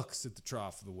looks at the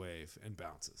trough of the wave and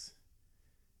bounces.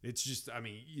 It's just, I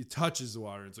mean, it touches the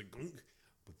water. It's like,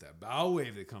 but that bow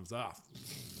wave that comes off,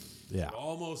 Yeah. it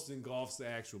almost engulfs the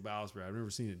actual bowsprit. I've never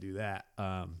seen it do that.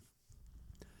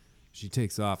 She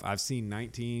takes off. I've seen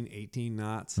 19, 18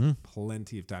 knots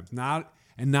plenty of times. Not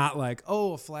like,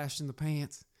 oh, a flash in the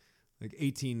pants. Like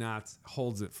 18 knots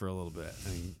holds it for a little bit. I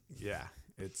mean, yeah,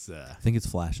 it's I think it's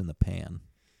flash in the pan.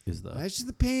 Is the flash in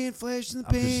the pan, flash in the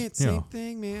I'm just, pants. you Same know.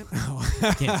 thing,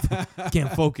 man.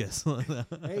 can't focus.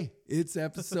 Hey, it's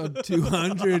episode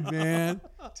 200, man.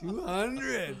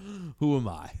 200. Who am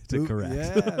I to correct?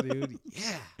 Yeah, dude.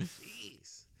 Yeah.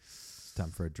 Jeez. It's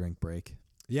time for a drink break.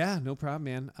 Yeah, no problem,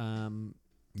 man.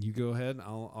 You go ahead.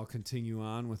 I'll continue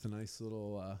on with a nice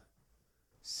little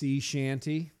sea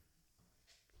shanty.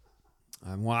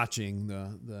 I'm watching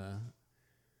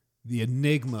the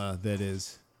enigma that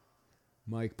is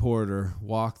Mike Porter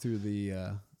walk through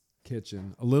the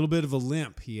kitchen. A little bit of a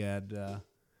limp. He had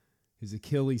his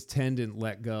Achilles tendon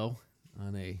let go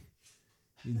on a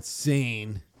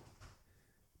insane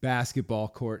basketball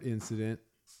court incident.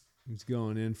 He was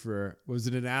going in for, was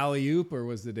it an alley-oop or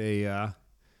was it a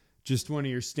just one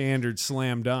of your standard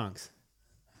slam dunks?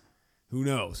 Who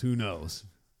knows? Who knows?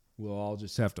 We'll all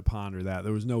just have to ponder that.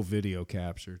 There was no video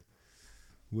captured.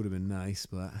 Would have been nice,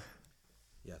 but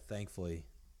Yeah, thankfully.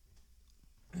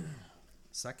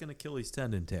 Second Achilles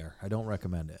tendon tear. I don't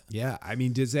recommend it. yeah, I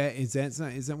mean, is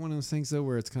that one of those things though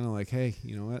where it's kind of like, hey,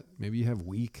 you know what? Maybe you have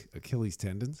weak Achilles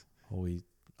tendons. Well, we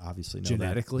obviously know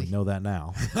Genetically? that. We know that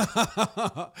now.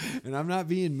 And I'm not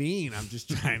being mean. I'm just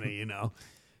trying to,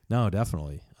 No,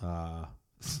 definitely.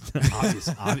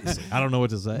 Obviously. I don't know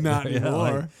what to say. not Yeah,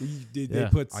 anymore. like- Did yeah, they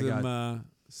put I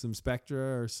some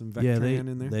Spectra or some yeah, Vectran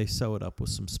in there? they sew it up with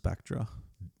some Spectra.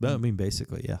 I mean,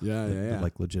 basically, yeah. Yeah, It- yeah, it, yeah.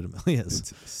 like legitimately is.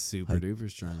 It's super duper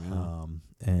strong.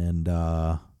 Yeah. And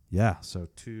yeah, so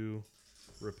 2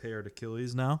 repaired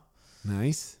Achilles now,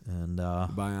 Nice. and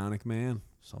Bionic man.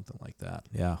 something like that.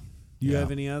 Yeah. Do you Yeah.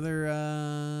 have any other,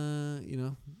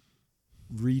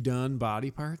 redone body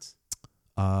parts?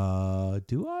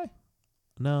 Do I?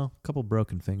 No, a couple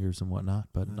broken fingers and whatnot,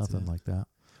 but That's nothing it. like that.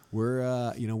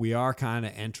 We're, we are kind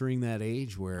of entering that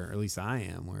age where, or at least I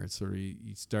am, where it's sort of,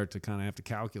 you start to kind of have to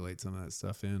calculate some of that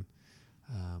stuff in.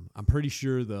 I'm pretty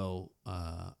sure, though,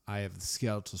 I have the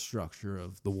skeletal structure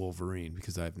of the Wolverine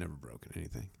because I've never broken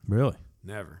anything. Really?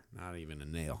 Never. Not even a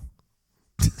nail.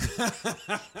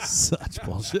 Such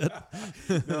bullshit.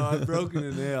 No, I've broken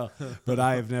a nail, but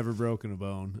I have never broken a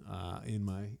bone in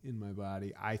my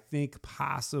body. I think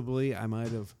possibly I might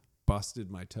have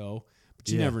busted my toe, but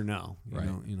you Yeah. never know. Right.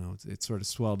 It sort of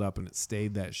swelled up and it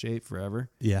stayed that shape forever.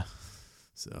 Yeah.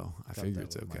 So I figure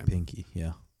it's okay. My pinky.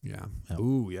 Yeah. Yeah. Yep.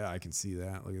 Ooh, yeah, I can see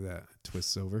that. Look at that.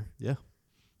 twists over. Yeah.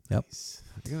 Yep. Nice.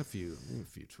 I got a few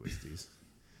twisties.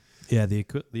 Yeah, the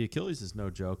Achilles is no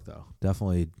joke though.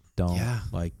 Definitely don't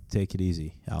take it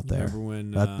easy out there. Remember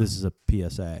when This is a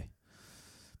PSA,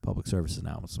 public service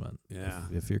announcement. Yeah.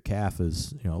 If your calf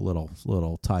is a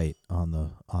little tight on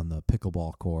the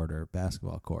pickleball court or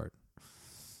basketball court,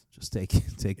 just take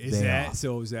the day off.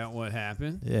 So is that what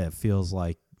happened? Yeah, it feels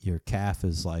like your calf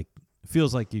is like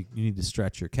you need to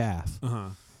stretch your calf.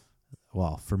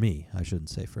 Well, for me, I shouldn't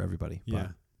say for everybody. Yeah.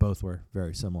 But both were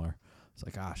very similar. It's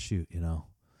like, shoot,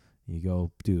 you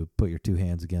go put your two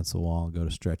hands against the wall and go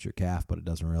to stretch your calf, but it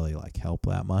doesn't really help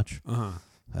that much.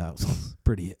 That was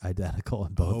pretty identical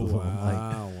in both of them.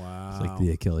 Wow. It's like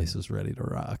the Achilles is ready to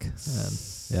rock. And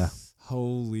yeah.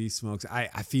 Holy smokes.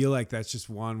 I feel like that's just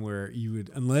one where you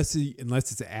would, unless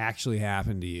it's actually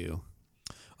happened to you.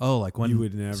 Oh, like when you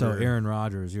would never. So Aaron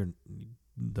Rodgers,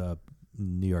 the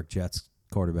New York Jets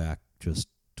quarterback, just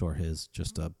tore his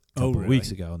just a couple of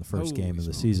weeks ago in the first game of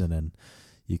the season, and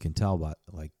you can tell by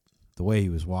the way he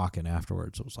was walking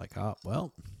afterwards. It was like, oh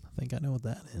well, I think I know what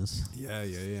that is. Yeah.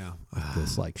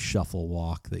 This shuffle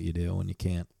walk that you do when you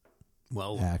can't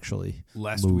actually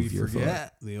lest move we your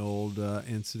forget the old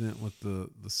incident with the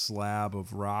slab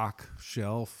of rock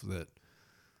shelf that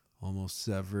almost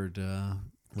severed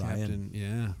Captain.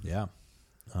 Yeah.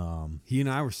 He and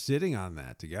I were sitting on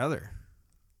that together.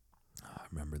 I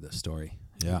remember this story.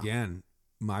 Yeah. Again,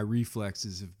 my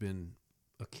reflexes have been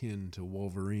akin to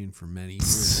Wolverine for many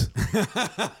years.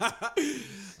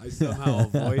 I somehow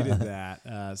avoided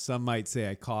that. Some might say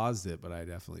I caused it, but I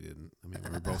definitely didn't. I mean, we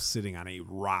were both sitting on a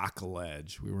rock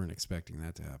ledge. We weren't expecting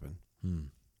that to happen.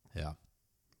 Yeah.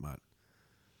 But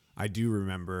I do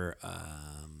remember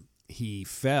he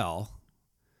fell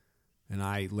and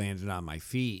I landed on my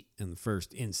feet, and the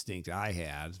first instinct I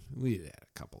had, we had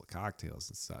a couple of cocktails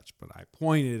and such, but I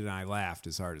pointed and I laughed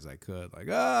as hard as I could, like,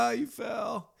 you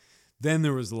fell. Then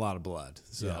there was a lot of blood,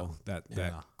 so that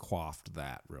quaffed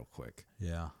that real quick.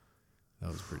 Yeah. That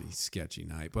was a pretty sketchy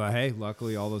night. But hey,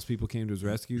 luckily all those people came to his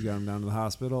rescue, got him down to the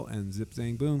hospital, and zip,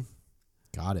 zang, boom.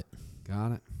 Got it.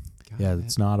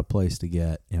 It's not a place to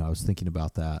get, I was thinking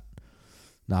about that,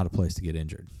 not a place to get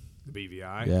injured. The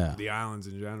BVI? Yeah. The islands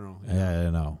in general. Yeah, I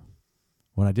know.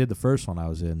 When I did the first one, I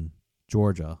was in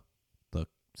Georgia, the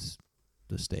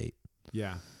state.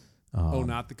 Yeah.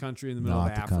 Not the country in the middle of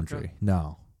Africa? Not the country.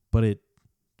 No. But it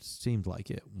seemed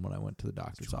like it when I went to the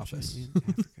doctor's office. In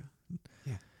Africa?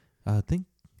 Yeah. I think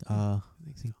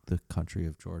the country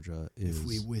of Georgia is if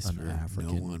we whisper, an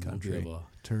African no one country. will be able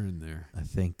to turn there. I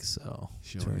think so.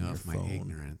 Showing Turn off your my phone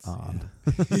ignorance. on.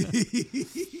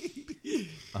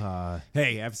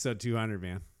 Hey, episode 200,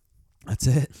 man. That's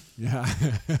it. Yeah.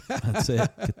 That's it.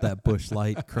 Get that bush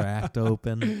light cracked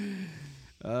open.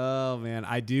 Oh, man.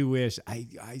 I do wish.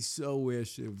 I so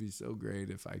wish it would be so great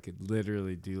if I could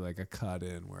literally do like a cut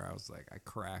in where I was like, I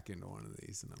crack into one of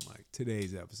these and I'm like,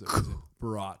 today's episode is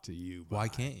brought to you by. Why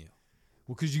can't you?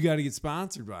 Well, because you got to get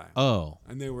sponsored by them. Oh.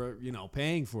 And they were,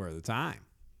 paying for it at the time.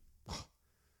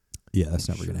 Yeah, that's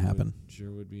never going to happen. Sure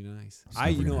would be nice.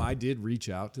 I did reach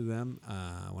out to them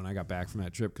when I got back from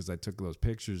that trip because I took those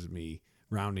pictures of me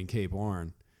rounding Cape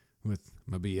Horn with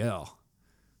my BL,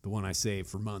 the one I saved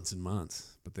for months and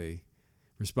months. But they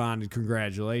responded,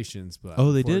 congratulations. But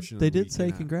they did. They did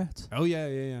say congrats. Oh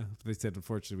yeah. But they said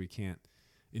unfortunately we can't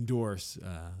endorse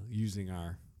using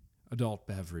our adult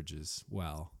beverages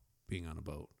while being on a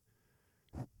boat.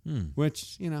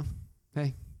 Which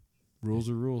hey, rules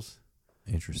are rules.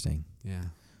 Interesting. Yeah.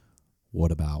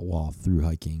 What about while through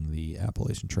hiking the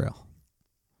Appalachian Trail?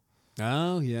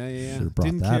 Oh, yeah.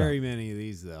 Didn't carry many of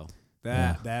these though.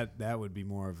 That would be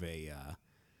more of a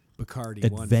Bacardi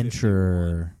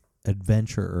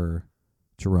adventurer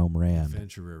Jerome Rand.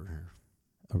 Adventurer.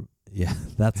 Yeah,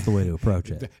 that's the way to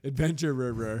approach it.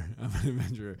 Adventurer. I'm an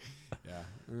adventurer. Yeah.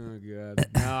 Oh God.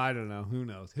 No, I don't know.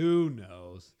 Who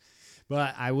knows?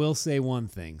 But I will say one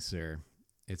thing, sir.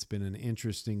 It's been an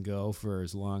interesting go for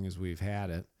as long as we've had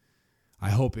it.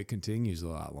 I hope it continues a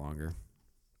lot longer.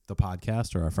 The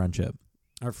podcast or our friendship?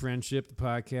 Our friendship, the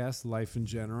podcast, life in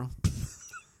general.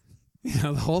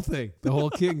 The whole thing, the whole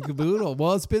kit and caboodle.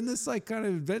 Well, it's been this kind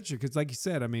of adventure because like you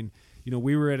said, I mean,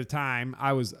 we were at a time,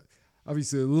 I was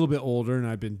obviously a little bit older and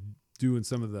I've been doing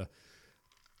some of the,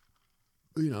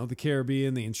 the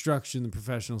Caribbean, the instruction, the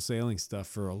professional sailing stuff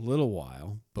for a little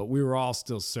while, but we were all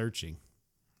still searching.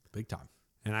 Big time.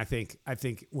 And I think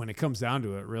when it comes down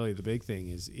to it, really the big thing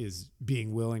is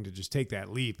being willing to just take that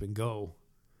leap and go.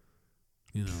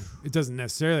 It doesn't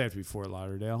necessarily have to be Fort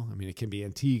Lauderdale. I mean, it can be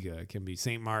Antigua, it can be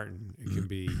St. Martin, it can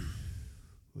be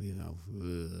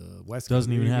West Coast,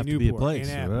 Doesn't even have to be a Newport, place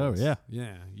or Annapolis. whatever,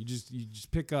 Yeah. You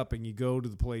just pick up and you go to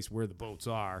the place where the boats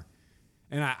are.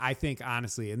 And I think,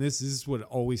 honestly, and this is what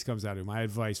always comes out of my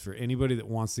advice for anybody that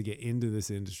wants to get into this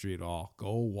industry at all,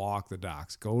 go walk the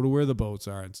docks. Go to where the boats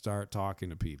are and start talking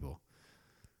to people.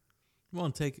 Well,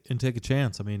 and take a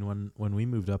chance. I mean, when we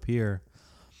moved up here,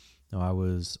 I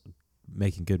was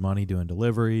making good money doing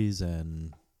deliveries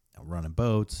and running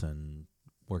boats and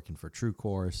working for True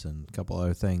Course and a couple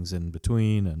other things in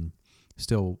between, and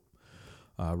still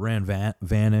ran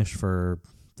Vanish for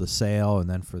the sale and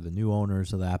then for the new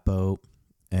owners of that boat.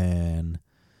 And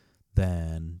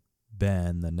then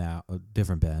Ben, the now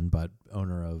different Ben, but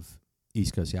owner of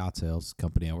East Coast Yacht Sales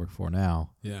company I work for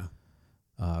now. Yeah.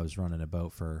 I was running a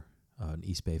boat for an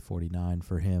East Bay 49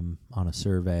 for him on a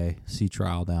survey sea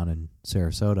trial down in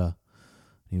Sarasota.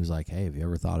 He was like, "Hey, have you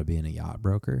ever thought of being a yacht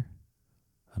broker?"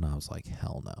 And I was like,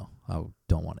 "Hell no. I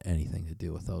don't want anything to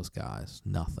do with those guys.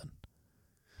 Nothing."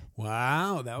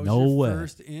 Wow, that was No your way.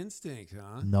 first instinct,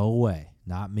 huh? No way.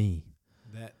 Not me.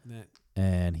 That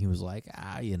And he was like,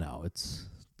 it's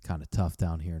kind of tough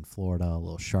down here in Florida, a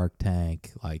little Shark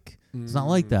Tank. Like, it's not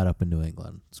like that up in New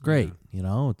England. It's great.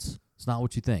 It's not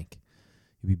what you think.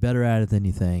 You'd be better at it than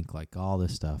you think, like all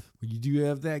this stuff. you do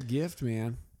have that gift,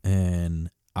 man. And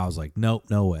I was like, nope,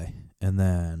 no way. And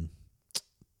then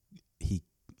he,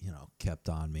 kept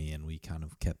on me and we kind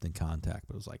of kept in contact,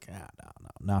 but it was like, no,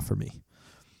 not for me.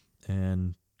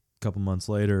 And a couple months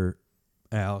later,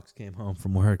 Alex came home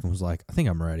from work and was like, I think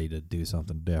I'm ready to do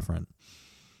something different.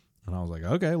 And I was like,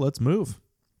 okay, let's move.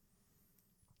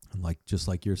 And just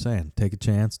like you're saying, take a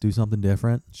chance, do something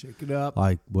different. Shake it up.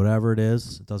 Like whatever it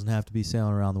is, it doesn't have to be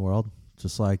sailing around the world.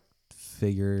 Just like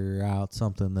figure out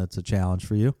something that's a challenge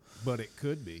for you. But it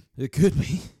could be. It could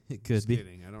be. It could Just be.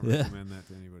 kidding. I don't recommend that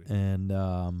to anybody.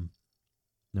 And,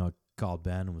 called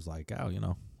Ben and was like,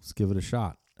 let's give it a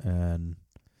shot. And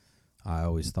I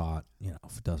always thought,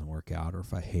 if it doesn't work out or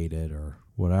if I hate it or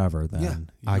whatever,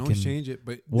 then you I can can change it.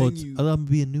 But Well, then I'm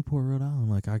be in Newport, Rhode Island.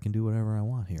 Like I can do whatever I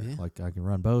want here. Yeah. Like I can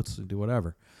run boats and do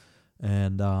whatever.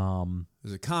 And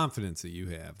there's a confidence that you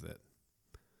have that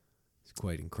is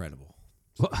quite incredible.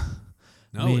 No,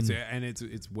 I mean,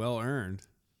 it's well earned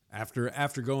after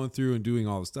going through and doing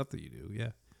all the stuff that you do. Yeah.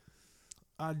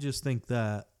 I just think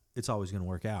that it's always going to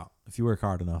work out. If you work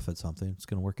hard enough at something, it's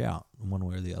going to work out in one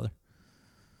way or the other.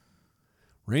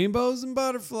 Rainbows and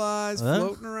butterflies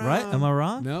floating around. Right? Am I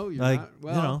wrong? No, you're like, not.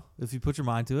 Well, if you put your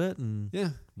mind to it and yeah.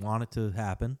 want it to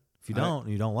happen. If you don't,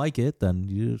 and you don't like it, then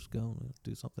you just go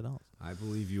do something else. I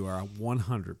believe you are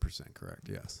 100% correct.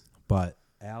 Yes. But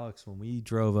Alex, when we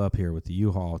drove up here with the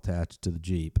U-Haul attached to the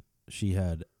Jeep, she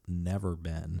had never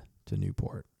been to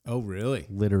Newport. Oh, really?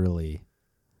 Literally,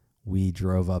 we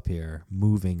drove up here,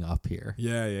 moving up here.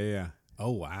 Yeah.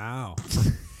 Oh, wow.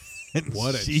 And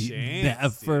What a she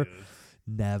chance, never, dude.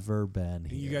 never been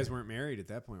here. You guys weren't married at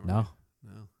that point, were No, you?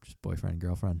 No. just boyfriend and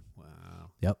girlfriend.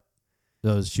 Wow. Yep.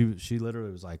 So she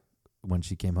literally was like, when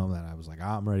she came home, that I was like,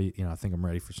 I'm ready. I think I'm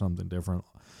ready for something different.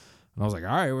 And I was like, all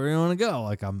right, where do you want to go?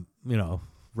 Like I'm,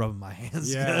 rubbing my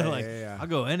hands. Yeah, like yeah. I'll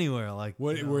go anywhere. Like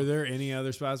What were there any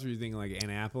other spots where you thinking like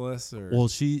Annapolis or? Well,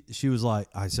 she was like,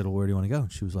 I said, well, where do you want to go?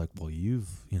 And she was like, well, you've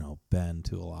been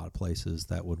to a lot of places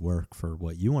that would work for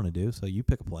what you want to do. So you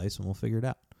pick a place and we'll figure it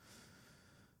out.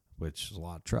 Which is a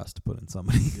lot of trust to put in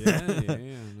somebody. Yeah.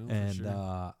 No, And for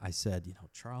sure. I said,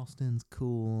 Charleston's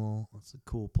cool. It's a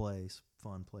cool place,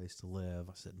 fun place to live.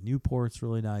 I said, Newport's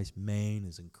really nice. Maine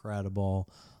is incredible.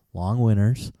 Long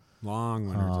winters. Long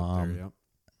winters up there. Yep.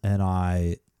 And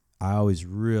I always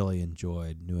really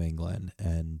enjoyed New England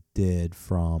and did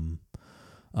from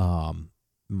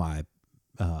my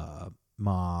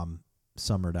mom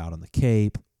summered out on the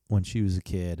Cape when she was a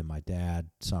kid, and my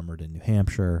dad summered in New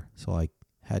Hampshire. So like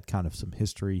had kind of some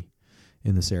history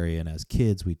in this area. And as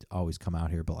kids, we'd always come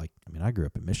out here. But I grew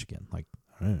up in Michigan. Like,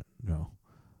 I didn't know,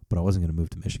 but I wasn't going to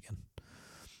move to Michigan.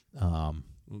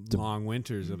 Long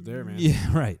winters up there, man.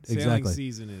 Yeah, right. Sailing Exactly.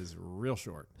 season is real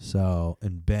short. So,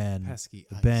 and Pesky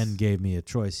ice. Ben gave me a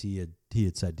choice. He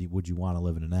had said, would you want to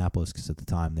live in Annapolis? Because at the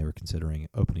time they were considering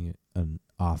opening an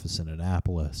office in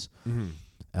Annapolis. Mm-hmm.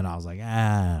 And I was like,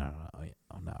 I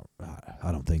don't know.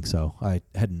 I don't think so. I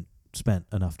hadn't spent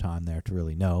enough time there to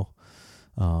really know.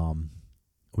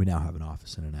 We now have an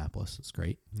office in Annapolis. It's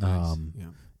great. Nice.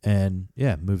 And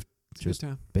moved, It's a good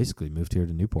time. basically moved here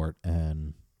to Newport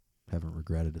and haven't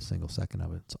regretted a single second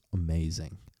of it. It's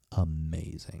amazing.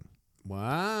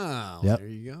 Wow. Yep. There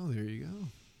you go.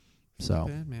 So Not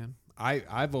bad, man.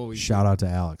 I've always shout out to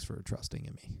Alex for trusting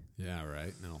in me, Yeah,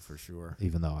 right. No, for sure.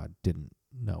 even though I didn't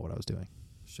know what I was doing.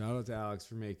 Shout out to Alex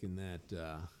for making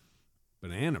that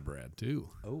banana bread too.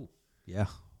 Oh, yeah.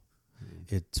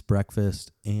 It's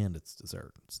breakfast and it's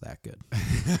dessert. It's that good.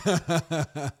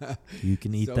 You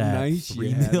can eat So that nice you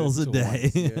 3 had meals it a day.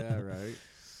 twice. Yeah, right.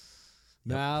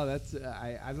 No, that's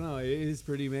I don't know. It is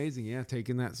pretty amazing. Yeah,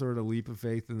 taking that sort of leap of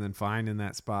faith and then finding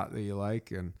that spot that you like.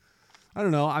 And I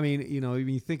don't know. I mean, when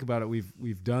you think about it,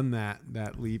 we've done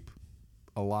that leap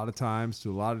a lot of times to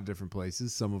a lot of different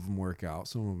places. Some of them work out,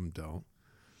 some of them don't.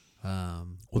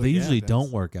 Well, they usually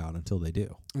don't work out until they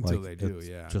do. Until Like, they do, it's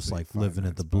yeah. Just Until you like find living that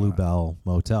at the spot. Bluebell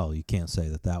Motel. You can't say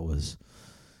that was,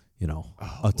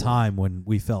 a time when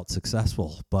we felt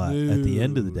successful. But at the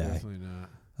end of the No, day, definitely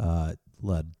not.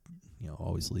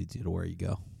 always leads you to where you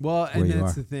go. Well, where and you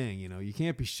that's are. the thing, you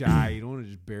can't be shy. You don't want to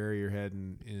just bury your head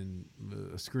in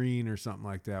a screen or something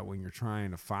like that when you're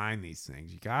trying to find these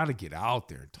things. You got to get out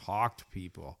there and talk to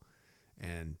people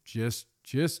and just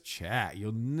chat.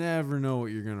 You'll never know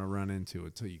what you're going to run into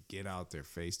until you get out there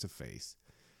face to face.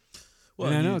 Well,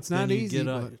 and I know it's not easy. Get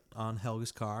on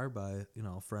Helga's car by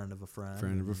friend of a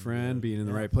friend. Being in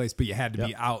the right place, but you had to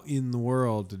be out in the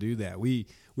world to do that. We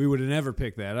would have never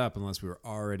picked that up unless we were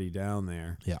already down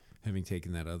there. Yeah. Having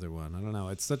taken that other one. I don't know.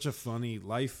 It's such a funny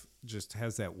life. Just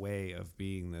has that way of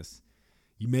being this.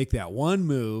 You make that one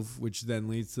move, which then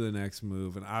leads to the next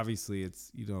move, and obviously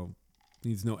it's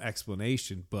needs no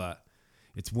explanation, but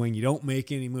it's when you don't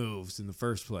make any moves in the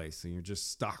first place and you're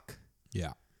just stuck.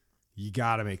 Yeah. You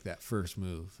got to make that first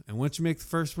move. And once you make the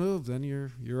first move, then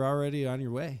you're already on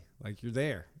your way. Like you're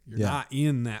there. You're not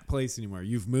in that place anymore.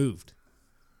 You've moved.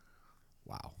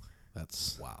 Wow.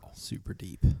 That's super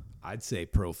deep. I'd say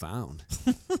profound.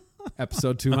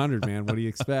 Episode 200, man. What do you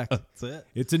expect? That's it.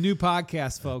 It's a new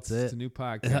podcast, folks. It's a new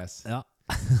podcast. Yeah.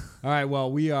 All right.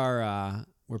 Well,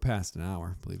 we're past an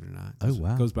hour, believe it or not. Oh,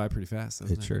 wow. It goes by pretty fast,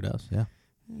 doesn't it? It sure does. Yeah.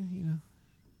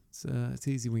 It's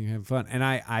easy when you're having fun. And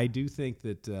I do think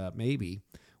that maybe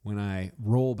when I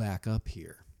roll back up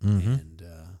here and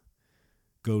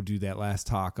go do that last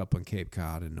talk up on Cape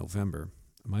Cod in November,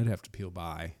 I might have to peel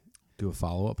by. Do a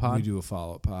follow-up pod? We do a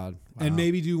follow-up pod. Wow. And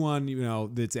maybe do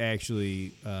one, that's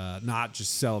actually not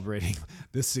just celebrating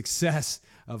the success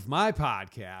of my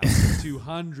podcast,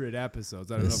 200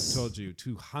 episodes. I don't know if I told you,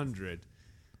 200.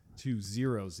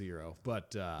 200,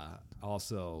 but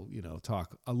also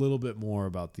talk a little bit more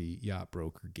about the yacht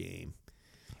broker game,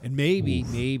 and maybe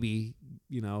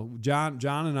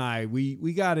John and I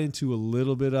we got into a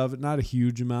little bit of it, not a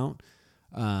huge amount,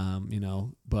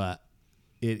 but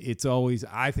it's always,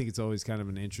 I think it's always kind of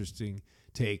an interesting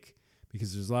take,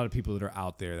 because there's a lot of people that are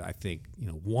out there that I think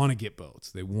want to get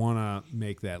boats, they want to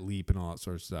make that leap and all that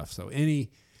sort of stuff. So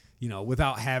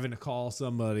without having to call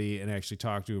somebody and actually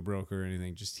talk to a broker or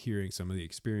anything, just hearing some of the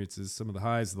experiences, some of the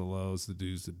highs, the lows, the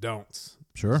do's, the don'ts.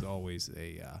 Sure. It's always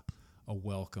a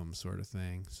welcome sort of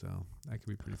thing. So that could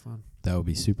be pretty fun. That would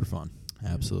be super fun.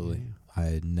 Absolutely. Yeah.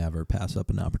 I never pass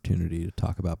up an opportunity to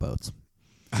talk about boats.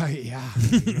 I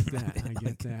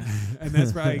get that. And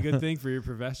that's probably a good thing for your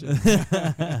profession.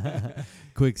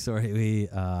 Quick story.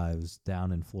 I was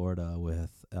down in Florida with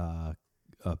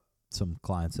some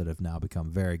clients that have now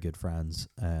become very good friends,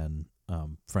 and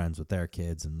friends with their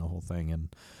kids and the whole thing.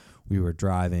 And we were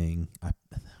driving. I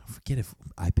forget if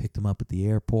I picked them up at the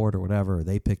airport or whatever, or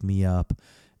they picked me up,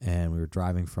 and we were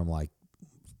driving from we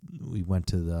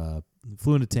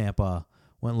flew into Tampa,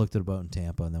 went and looked at a boat in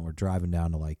Tampa, and then we're driving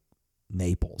down to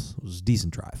Naples. It was a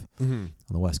decent drive on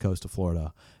the west coast of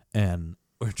Florida. And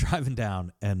we're driving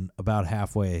down, and about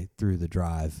halfway through the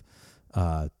drive,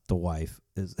 the wife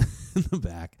is in the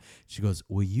back. She goes,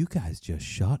 "Will you guys just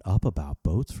shut up about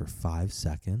boats for 5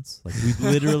 seconds?" We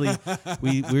literally,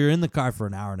 we were in the car for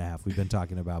an hour and a half. We've been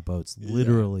talking about boats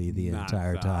literally the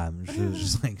entire time. She was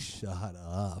just like, "Shut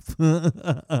up."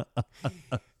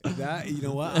 That,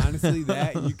 what? Honestly,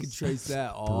 that you could trace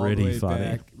that all the way funny.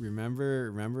 back.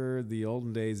 Remember the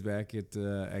olden days back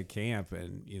at camp,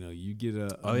 and you get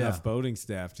enough boating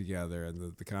staff together,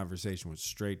 and the conversation was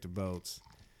straight to boats.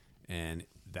 And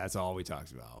that's all we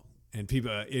talked about. And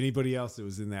anybody else that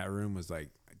was in that room was like,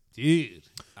 dude.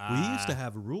 We used to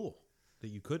have a rule that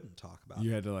you couldn't talk about.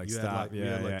 You had to stop. We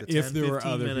had The 10, if there were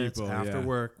 15 other minutes people after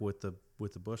work with the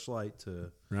bush light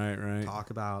to talk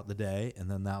about the day, and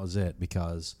then that was it,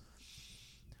 because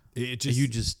it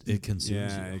consumes you.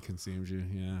 Yeah, it consumes you.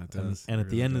 Yeah, it does. And at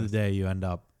the end of the day, you end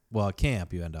up at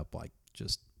camp. You end up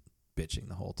just bitching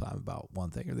the whole time about one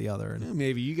thing or the other. And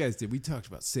maybe you guys did. We talked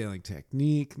about sailing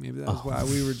technique. Maybe that was why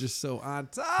we were just so on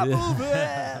top of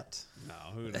it. No,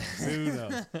 who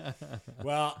knows?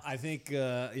 Well, I think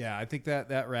I think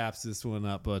that wraps this one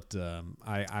up. But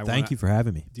I thank you for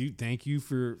having me, dude. Thank you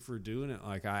for doing it.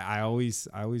 I always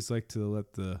like to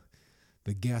let the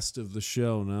the guest of the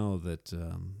show know that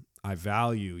I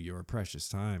value your precious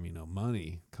time. You know,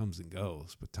 money comes and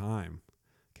goes, but time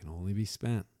can only be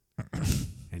spent.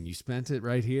 And you spent it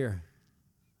right here.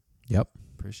 Yep.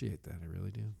 Appreciate that. I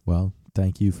really do. Well,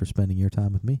 thank you for spending your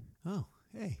time with me. Oh,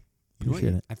 hey. You know what?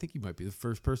 Appreciate it. I think you might be the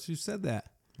first person who said that.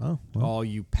 Oh, To well, all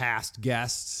you past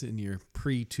guests in your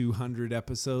pre-200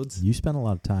 episodes. you spent a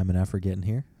lot of time and effort getting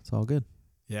here. It's all good.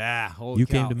 Yeah, holy You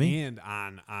cow. came to me. And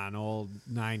on old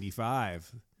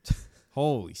 95.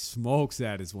 Holy smokes,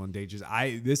 that is one dangerous.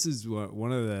 This is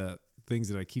one of the things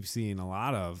that I keep seeing a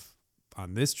lot of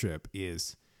on this trip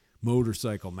is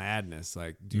motorcycle madness.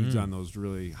 Like dudes on those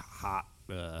really hot,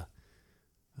 what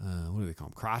do they call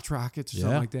them? Crotch rockets or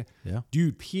something like that. Yeah.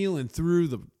 Dude, peeling through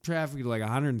the traffic at like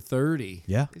 130.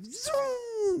 Yeah.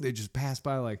 Zoom! They just passed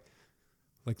by like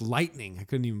lightning. I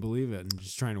couldn't even believe it. And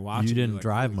just trying to watch it. You you're didn't like,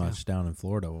 drive holy cow. much down in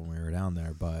Florida when we were down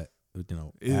there, but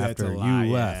Yeah, that's after a lot.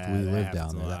 you left, Yeah, we that lived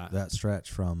happens down a there. lot. That stretch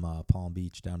from Palm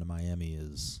Beach down to Miami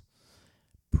is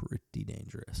pretty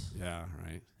dangerous. Yeah,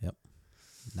 right.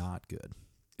 Not good.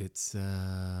 It's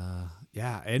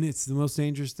yeah, and it's the most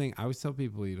dangerous thing. I always tell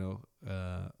people,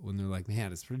 when they're like,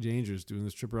 "Man, it's pretty dangerous doing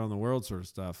this trip around the world," sort of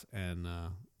stuff. And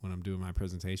when I'm doing my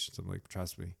presentations, I'm like,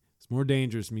 "Trust me, it's more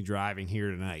dangerous me driving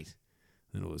here tonight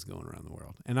than it was going around the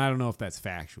world." And I don't know if that's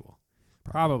factual.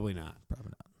 Probably not.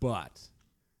 Probably not. But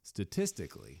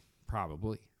statistically,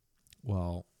 probably.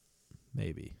 Well,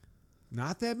 maybe.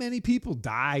 Not that many people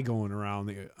die going around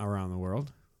the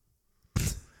world.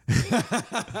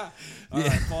 All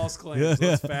right, false claims.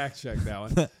 Let's fact check that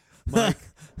one.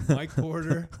 Mike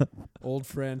Porter, old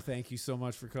friend, thank you so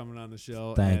much for coming on the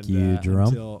show. Thank you,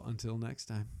 Jerome. Until next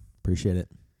time. Appreciate it.